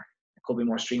be better. It could be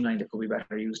more streamlined. It could be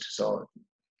better used. So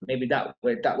maybe that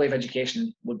way of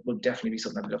education would definitely be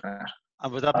something I'd be looking at.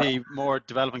 And would that be more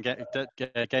development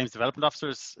games development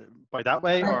officers by that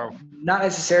way, or not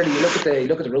necessarily? You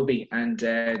look at the rugby, and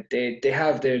they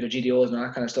have their GDOs and all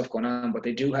that kind of stuff going on, but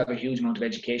they do have a huge amount of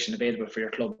education available for your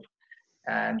club.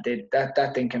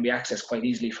 that thing can be accessed quite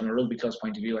easily from a rugby club's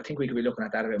point of view. I think we could be looking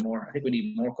at that a bit more. I think we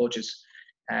need more coaches,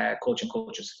 coaching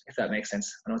coaches, if that makes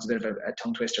sense. I know it's a bit of a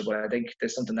tongue twister, but I think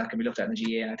there's something that can be looked at in the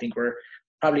GA, and I think we're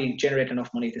probably generating enough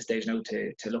money at this stage now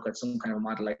to look at some kind of a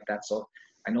model like that. So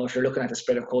I know if you're looking at the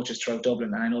spread of coaches throughout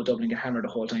Dublin, and I know Dublin get hammered the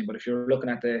whole time, but if you're looking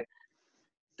at the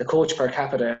coach per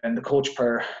capita and the coach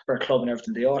per club and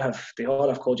everything, they all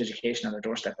have coach education on their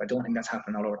doorstep. I don't think that's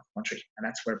happening all over the country, and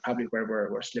that's where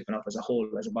we're slipping up as a whole,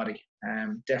 as a body.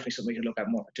 Definitely something we could look at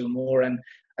do more, and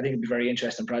I think it'd be a very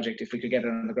interesting project if we could get it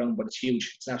on the ground. But it's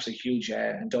huge. It's an absolutely huge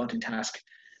and daunting task.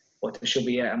 But there should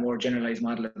be a more generalised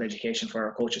model of education for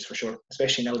our coaches for sure,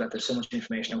 especially now that there's so much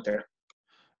information out there.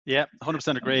 Yeah,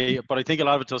 100% agree. But I think a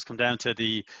lot of it does come down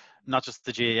to not just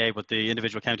the GAA, but the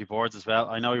individual county boards as well.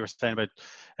 I know you were saying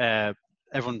about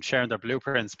everyone sharing their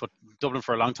blueprints, but Dublin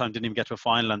for a long time didn't even get to a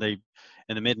final, and they,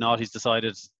 in the mid-noughties,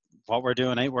 decided what we're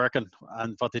doing ain't working.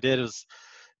 And what they did was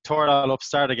tore it all up,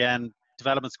 start again,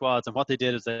 development squads. And what they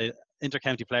did is they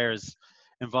inter-county players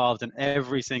involved in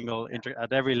every single,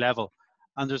 at every level.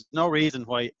 And there's no reason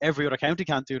why every other county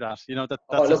can't do that. You know,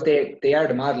 look, they are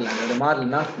the model, and they're the model,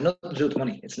 nothing to do with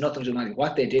money. It's nothing to do with money.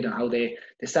 What they did and how they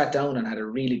sat down and had a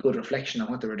really good reflection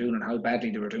on what they were doing and how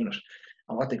badly they were doing it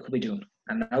and what they could be doing.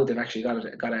 And now they've actually got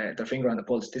their finger on the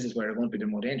pulse. This is where they're going to be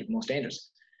the most dangerous.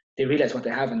 They realise what they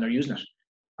have and they're using it.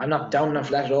 I'm not down on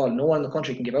for that at all. No one in the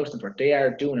country can give out to them for it. They are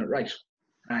doing it right.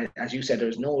 As you said,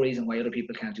 there's no reason why other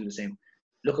people can't do the same.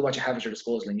 Look at what you have at your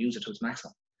disposal and use it to its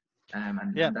maximum.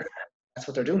 And that's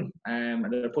what they're doing.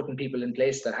 And they're putting people in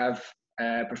place that have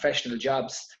professional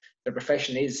jobs. Their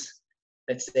profession is,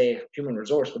 let's say, human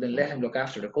resource, but then let him look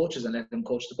after the coaches and let them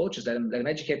coach the coaches. Let them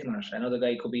educate them on it. Another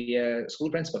guy could be a school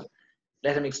principal.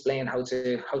 Let him explain how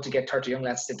to get 30 young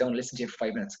lads to sit down and listen to you for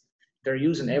 5 minutes. They're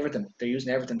using everything. They're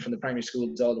using everything from the primary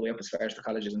schools all the way up as far as the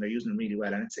colleges, and they're using them really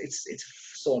well. And it's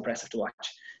so impressive to watch.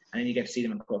 And then you get to see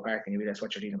them in Croke Park and you realize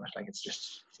what you're dealing with. Like, it's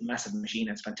a massive machine.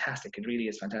 It's fantastic. It really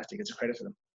is fantastic. It's a credit to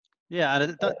them. Yeah,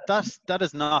 and that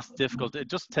is not difficult. It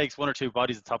just takes one or two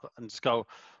bodies at the top and just go,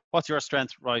 what's your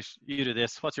strength? Right, you do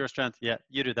this. What's your strength? Yeah,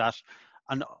 you do that.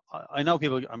 And I know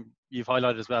people, you've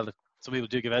highlighted as well that some people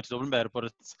do give out to Dublin about it,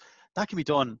 but that can be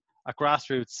done at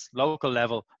grassroots, local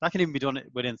level. That can even be done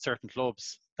within certain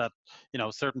clubs that, you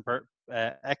know, certain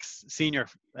ex-senior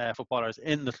footballers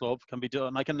in the club can be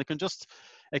done. Like, and it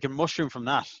can mushroom from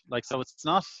that. Like, so it's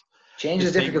not... Change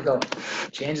is difficult, though.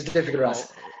 Change is difficult,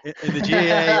 Ross. In the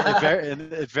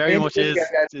GAA, it very much is.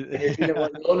 If you're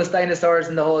one of the oldest dinosaurs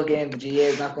in the whole game, the GAA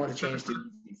is not going to change too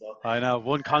easily. So. I know,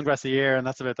 one Congress a year, and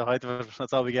that's about the height of it.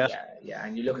 That's all we get. Yeah,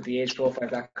 and you look at the age profile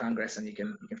of that Congress, and you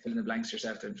can fill in the blanks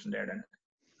yourself from there. Then.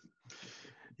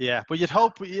 Yeah, but you'd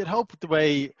hope the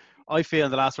way I feel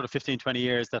in the last sort of 15, 20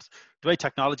 years, that the way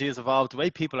technology has evolved, the way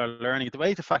people are learning,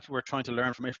 the fact we're trying to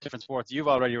learn from different sports. You've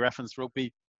already referenced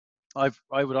rugby. I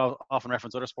would often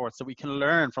reference other sports, so we can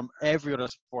learn from every other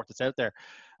sport that's out there,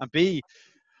 and be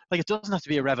like, it doesn't have to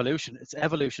be a revolution. It's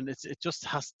evolution. It just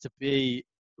has to be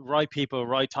right people,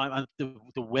 right time, and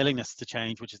the willingness to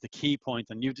change, which is the key point.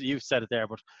 And you've said it there.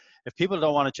 But if people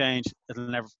don't want to change, it'll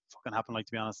never fucking happen. Like,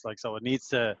 to be honest, like, so it needs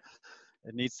to.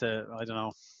 I don't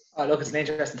know. Oh, look, it's an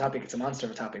interesting topic. It's a monster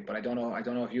of a topic, but I don't know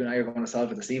if you and I are going to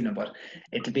solve it this evening. But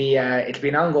it'll be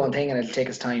an ongoing thing, and it'll take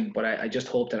us time. But I just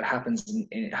hope that it happens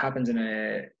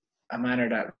in a manner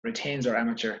that retains our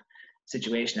amateur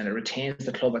situation, and it retains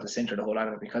the club at the centre of the whole lot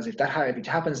of it. Because if it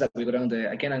happens that we go down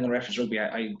again, I'm going to reference rugby.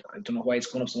 I don't know why it's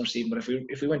going up so much, Stephen. But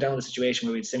if we went down the situation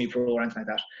where we had semi-pro or anything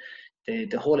like that,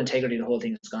 the whole integrity of the whole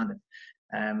thing is gone then.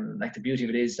 Like, the beauty of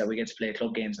it is that we get to play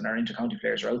club games and our inter-county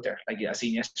players are out there. Like, I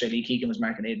seen yesterday, Lee Keegan was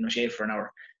marking Aidan O'Shea for an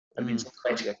hour. That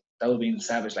would have been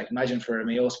savage. Like, imagine for a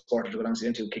Mayo supporter to go down to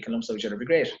into kicking lumps of each other. It'd be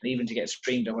great. And even to get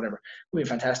streamed or whatever, it would be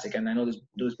fantastic. And I know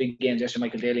there was big games yesterday.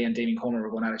 Michael Daly and Damien Comer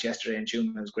were going at it yesterday in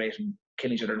June. It was great, and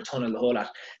killing each other in the tunnel, the whole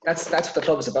lot. That's what the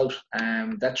club is about.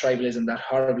 That tribalism, that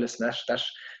horribleness, that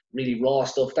really raw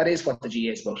stuff. That is what the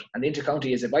GA is about. And the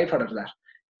inter-county is a byproduct of that.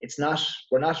 It's not.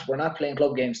 We're not playing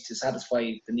club games to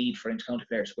satisfy the need for inter-county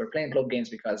players. We're playing club games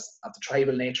because of the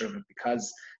tribal nature of it,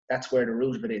 because that's where the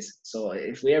root of it is. So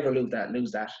if we ever lose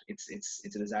that, it's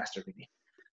a disaster, really.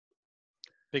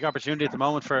 Big opportunity at the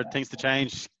moment for things to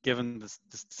change, given the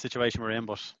situation we're in.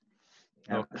 But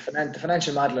the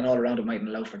financial model and all around it mightn't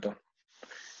allow for it, though.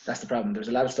 That's the problem. There's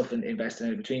a lot of stuff invested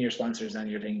in it between your sponsors and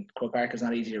your thing. Croke Park is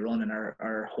not easy to run, and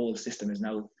our whole system is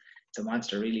now. It's a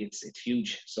monster, really. It's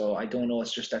huge. So I don't know.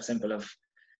 It's just that simple of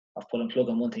pulling plug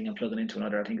on one thing and plugging into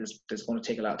another. I think there's going to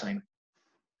take a lot of time.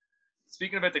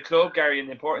 Speaking about the club, Gary, and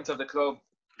the importance of the club,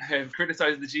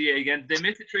 criticising the GA again. They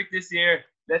missed a trick this year.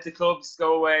 Let the clubs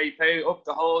go away, play up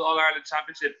the whole All-Ireland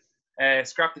Championship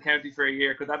scrap the county for a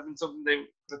year? Could that have been something they could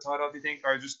have thought of, you think,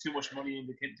 or just too much money in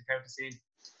the county scene?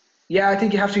 Yeah, I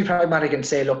think you have to be pragmatic and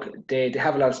say, look, they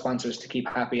have a lot of sponsors to keep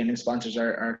happy, and sponsors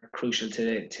are crucial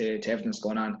to everything that's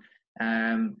going on.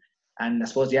 And I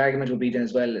suppose the argument would be then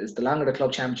as well is the longer the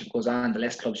club championship goes on, the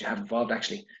less clubs you have involved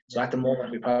actually. So at the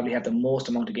moment, we probably have the most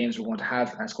amount of games we're going to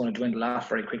have, and it's going to dwindle off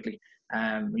very quickly.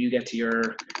 You get to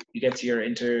your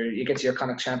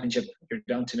Connacht championship, you're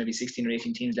down to maybe 16 or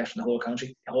 18 teams left in the whole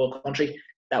country.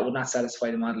 That would not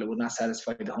satisfy the model. It would not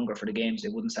satisfy the hunger for the games.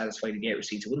 It wouldn't satisfy the gate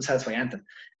receipts. It wouldn't satisfy anything.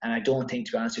 And I don't think,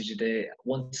 to be honest with you,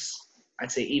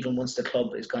 even once the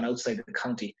club is gone outside the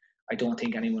county, I don't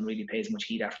think anyone really pays much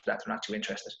heed after that. They're not too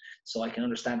interested. So I can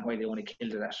understand why they only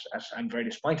killed it I'm very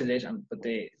disappointed at it, but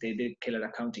they did kill it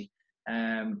at county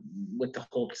with the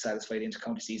hope to satisfy the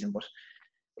inter-county season. But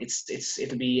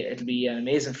it'll be an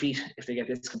amazing feat if they get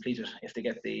this completed, if they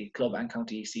get the club and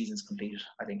county seasons completed,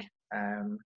 I think.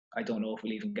 I don't know if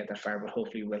we'll even get that far, but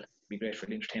hopefully we will. Be great for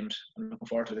the entertainment. I'm looking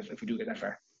forward to it if we do get that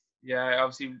far. Yeah,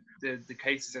 obviously the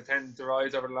cases are tending to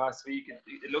rise over the last week.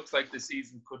 It looks like the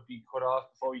season could be cut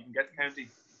off before you can get to county.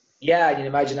 Yeah, you can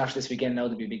imagine after this weekend now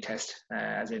there'll be a big test.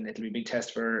 As in, it'll be a big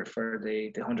test for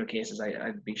the 100 cases.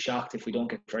 I'd be shocked if we don't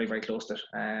get very, very close to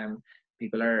it.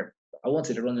 People are, I won't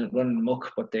say they're running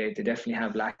muck, but they definitely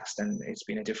have laxed, and it's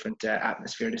been a different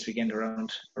atmosphere this weekend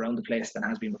around the place than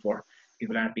has been before.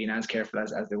 People aren't being as careful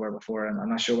as they were before, and I'm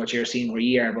not sure what you're seeing where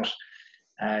you are, but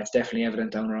it's definitely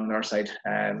evident down around our side.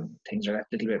 Things are a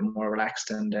little bit more relaxed,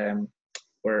 and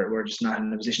we're just not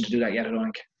in a position to do that yet, I don't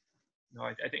think. No,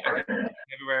 I think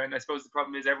everywhere, and I suppose the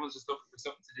problem is everyone's just looking for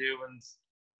something to do, and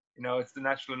it's the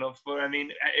natural enough. But I mean,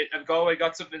 have Galway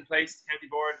got something in place? The county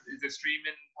board, is there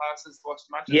streaming passes to watch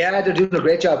the matches? Yeah, they're doing a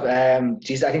great job. I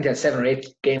think they had 7 or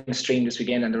 8 games streamed this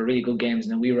weekend, and they were really good games.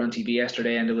 And then we were on TV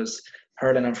yesterday, and there was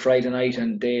hurling on Friday night,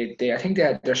 and I think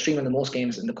they're streaming the most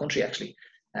games in the country actually,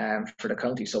 for the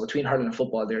county. So between hurling and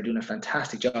football, they're doing a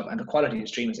fantastic job, and the quality of the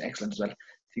stream is excellent as well. To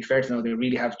be fair to know, they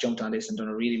really have jumped on this and done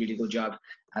a really, really good job.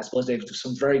 I suppose they've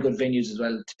some very good venues as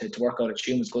well to work out of.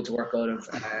 Tuam is good to work out of.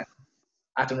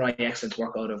 Athenry excellent to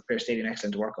work out of. Clare Stadium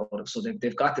excellent to work out of. So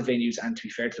they've got the venues, and to be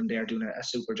fair to them, they are doing a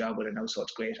super job with it now. So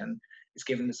it's great, and it's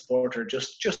giving the supporter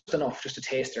just enough, just a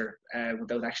taster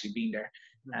without actually being there.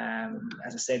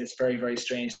 As I said, it's very, very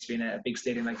strange to be in a big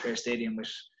stadium like Clare Stadium,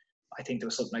 with I think there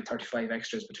was something like 35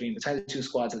 extras between the two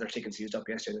squads that their tickets used up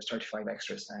yesterday. There's 35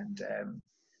 extras, and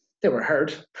they were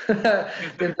heard.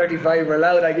 The 35 were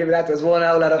loud. I give it that. There was one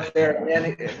outlet up there,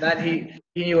 and he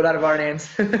knew a lot of our names.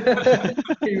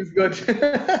 He was good.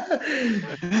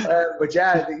 But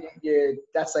yeah,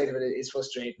 that side of it is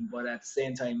frustrating. But at the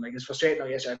same time, like, it's frustrating. Now,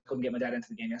 yesterday I couldn't get my dad into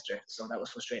the game yesterday, so that was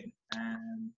frustrating.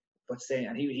 But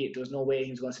he there was no way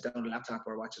he was going to sit down on a laptop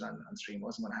or watch it on stream. It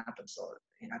wasn't going to happen. So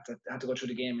he had to go through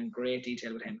the game in great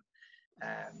detail with him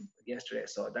yesterday.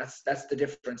 So that's the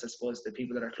difference. I suppose the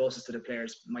people that are closest to the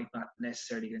players might not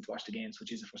necessarily get in to watch the games,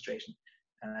 which is a frustration.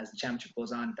 And as the championship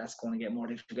goes on, that's going to get more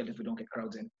difficult if we don't get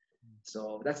crowds in.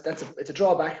 So it's a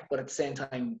drawback. But at the same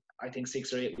time, I think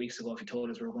 6 or 8 weeks ago, if you told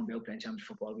us we were going to be out playing championship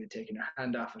football, we'd have taken our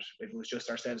hand off it. If it was just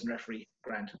ourselves and referee,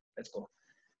 grand, let's go.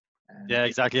 Yeah,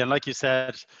 exactly. And like you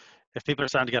said, if people are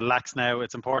starting to get lax now,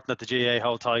 it's important that the GAA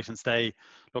hold tight and stay,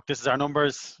 look, this is our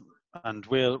numbers, and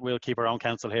we'll keep our own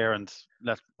counsel here and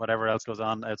let whatever else goes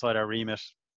on outside our remit,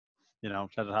 let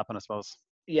it happen, I suppose.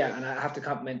 Yeah, and I have to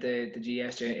compliment the GAA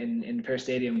yesterday in the Clare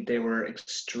Stadium. They were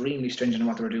extremely stringent in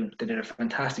what they were doing. They did a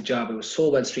fantastic job. It was so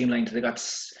well streamlined. They got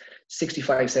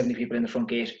 65, 70 people in the front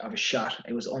gate of a shot.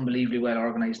 It was unbelievably well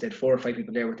organised. They had 4 or 5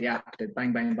 people there with the app. They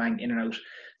bang, bang, bang, in and out.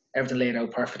 Everything laid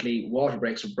out perfectly. Water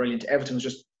breaks were brilliant. Everything was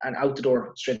just out the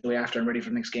door straight away after and ready for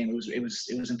the next game. It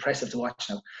was impressive to watch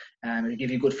now, and it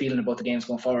gave you a good feeling about the games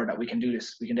going forward that we can do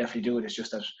this. We can definitely do it. It's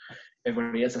just that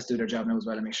everybody else has to do their job now as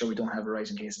well and make sure we don't have a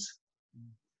rise in cases.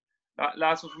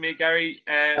 Last one for me, Gary.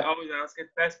 Always ask it: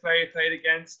 best player you played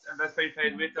against and best player you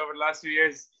played with over the last few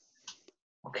years.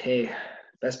 Okay,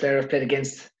 best player I've played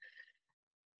against.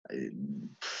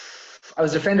 I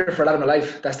was a defender for a lot of my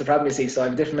life. That's the problem, you see. So I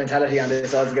have a different mentality on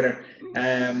this altogether.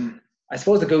 I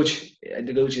suppose the Gooch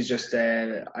is just.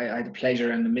 I had the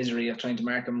pleasure and the misery of trying to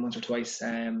mark him once or twice.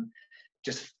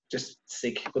 Just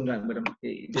sick. Couldn't do it with him.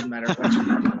 It didn't matter.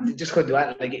 You just couldn't do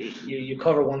it. Like you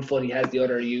cover one foot, he has the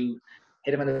other. You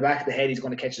hit him in the back of the head, he's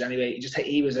going to catch it anyway.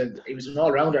 He was an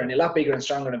all rounder and a lot bigger and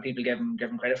stronger than people give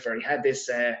him credit for. He had this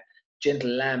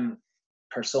gentle lamb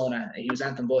persona. He was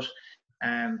anything but.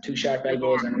 2 sharp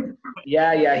elbows, and he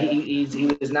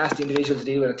was a nasty individual to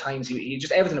deal with at times. He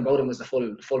just, everything about him was the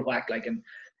full whack. Like,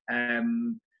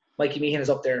 and Mikey Meehan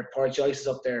is up there, Paul Joyce is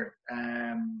up there.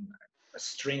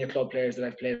 string of club players that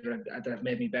I've played that have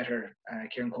made me better.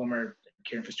 Kieran Comer,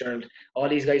 Kieran Fitzgerald, all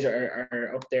these guys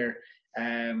are up there.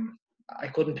 I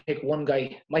couldn't pick one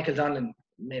guy. Michael Donlan,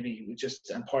 maybe,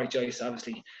 and Pádraig Joyce,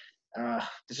 obviously.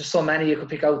 There's just so many you could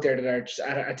pick out there that are just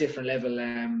at a different level.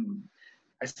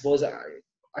 I suppose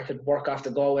I could work off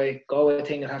the Galway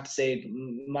thing. I'd have to say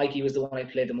Mikey was the one I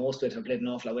played the most with. I played an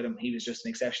awful lot with him. He was just an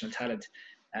exceptional talent.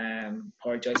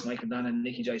 Pádraig Joyce, Michael Donlan,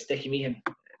 Nicky Joyce, Dickie Meehan,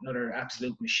 another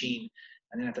absolute machine.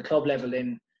 And then at the club level,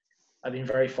 then I've been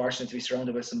very fortunate to be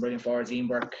surrounded with some brilliant forwards. Ian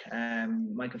Burke,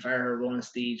 Michael Farrer, Ronan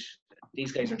Steed.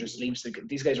 These guys are just leaps.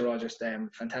 These guys are all just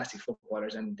fantastic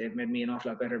footballers, and they've made me an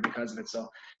awful lot better because of it. So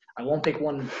I won't pick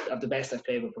one of the best I've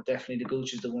played with, but definitely the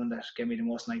Gooch is the one that gave me the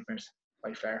most nightmares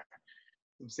by far.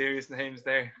 Some serious names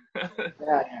there.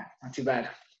 yeah, not too bad.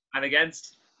 And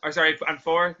against, and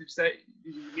for, did you say?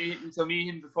 So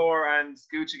Meehan before and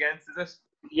Gooch against, is it?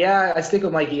 Yeah, I stick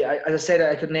with Mikey. As I said,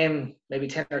 I could name maybe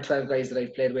 10 or 12 guys that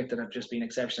I've played with that have just been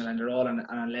exceptional, and they're all on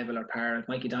a level or par. Like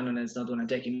Mikey Donlan is another one, and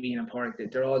Dickie Meehan and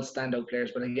Pádraig. They're all standout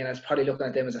players. But again, I was probably looking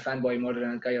at them as a fanboy more than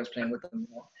a guy I was playing with them.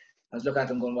 I was looking at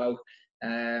them going, wow.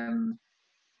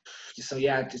 So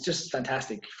yeah, it's just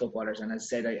fantastic footballers. And as I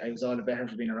said, I was all the better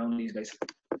for being around these guys.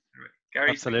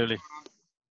 Gary, absolutely.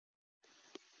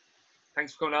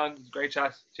 Thanks for coming on. Great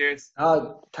chat. Cheers.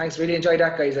 Oh, thanks. Really enjoyed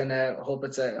that, guys, and hope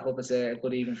it's a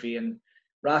good evening for you. And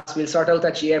Ross, we'll sort out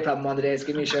that GA problem on the days.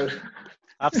 Give me a shout.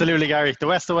 Absolutely, Gary. The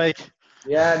West awake.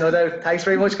 Yeah, no doubt. Thanks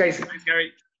very much, guys. Thanks,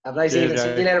 Gary. Have a nice evening. See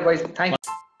you later, boys. Thanks.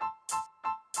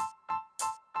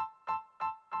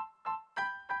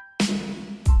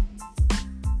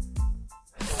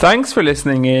 Thanks for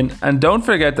listening in, and don't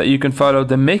forget that you can follow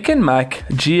the Mick and Mac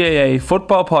GAA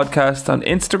Football Podcast on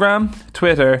Instagram,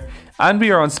 Twitter, and we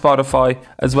are on Spotify,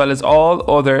 as well as all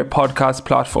other podcast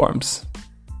platforms.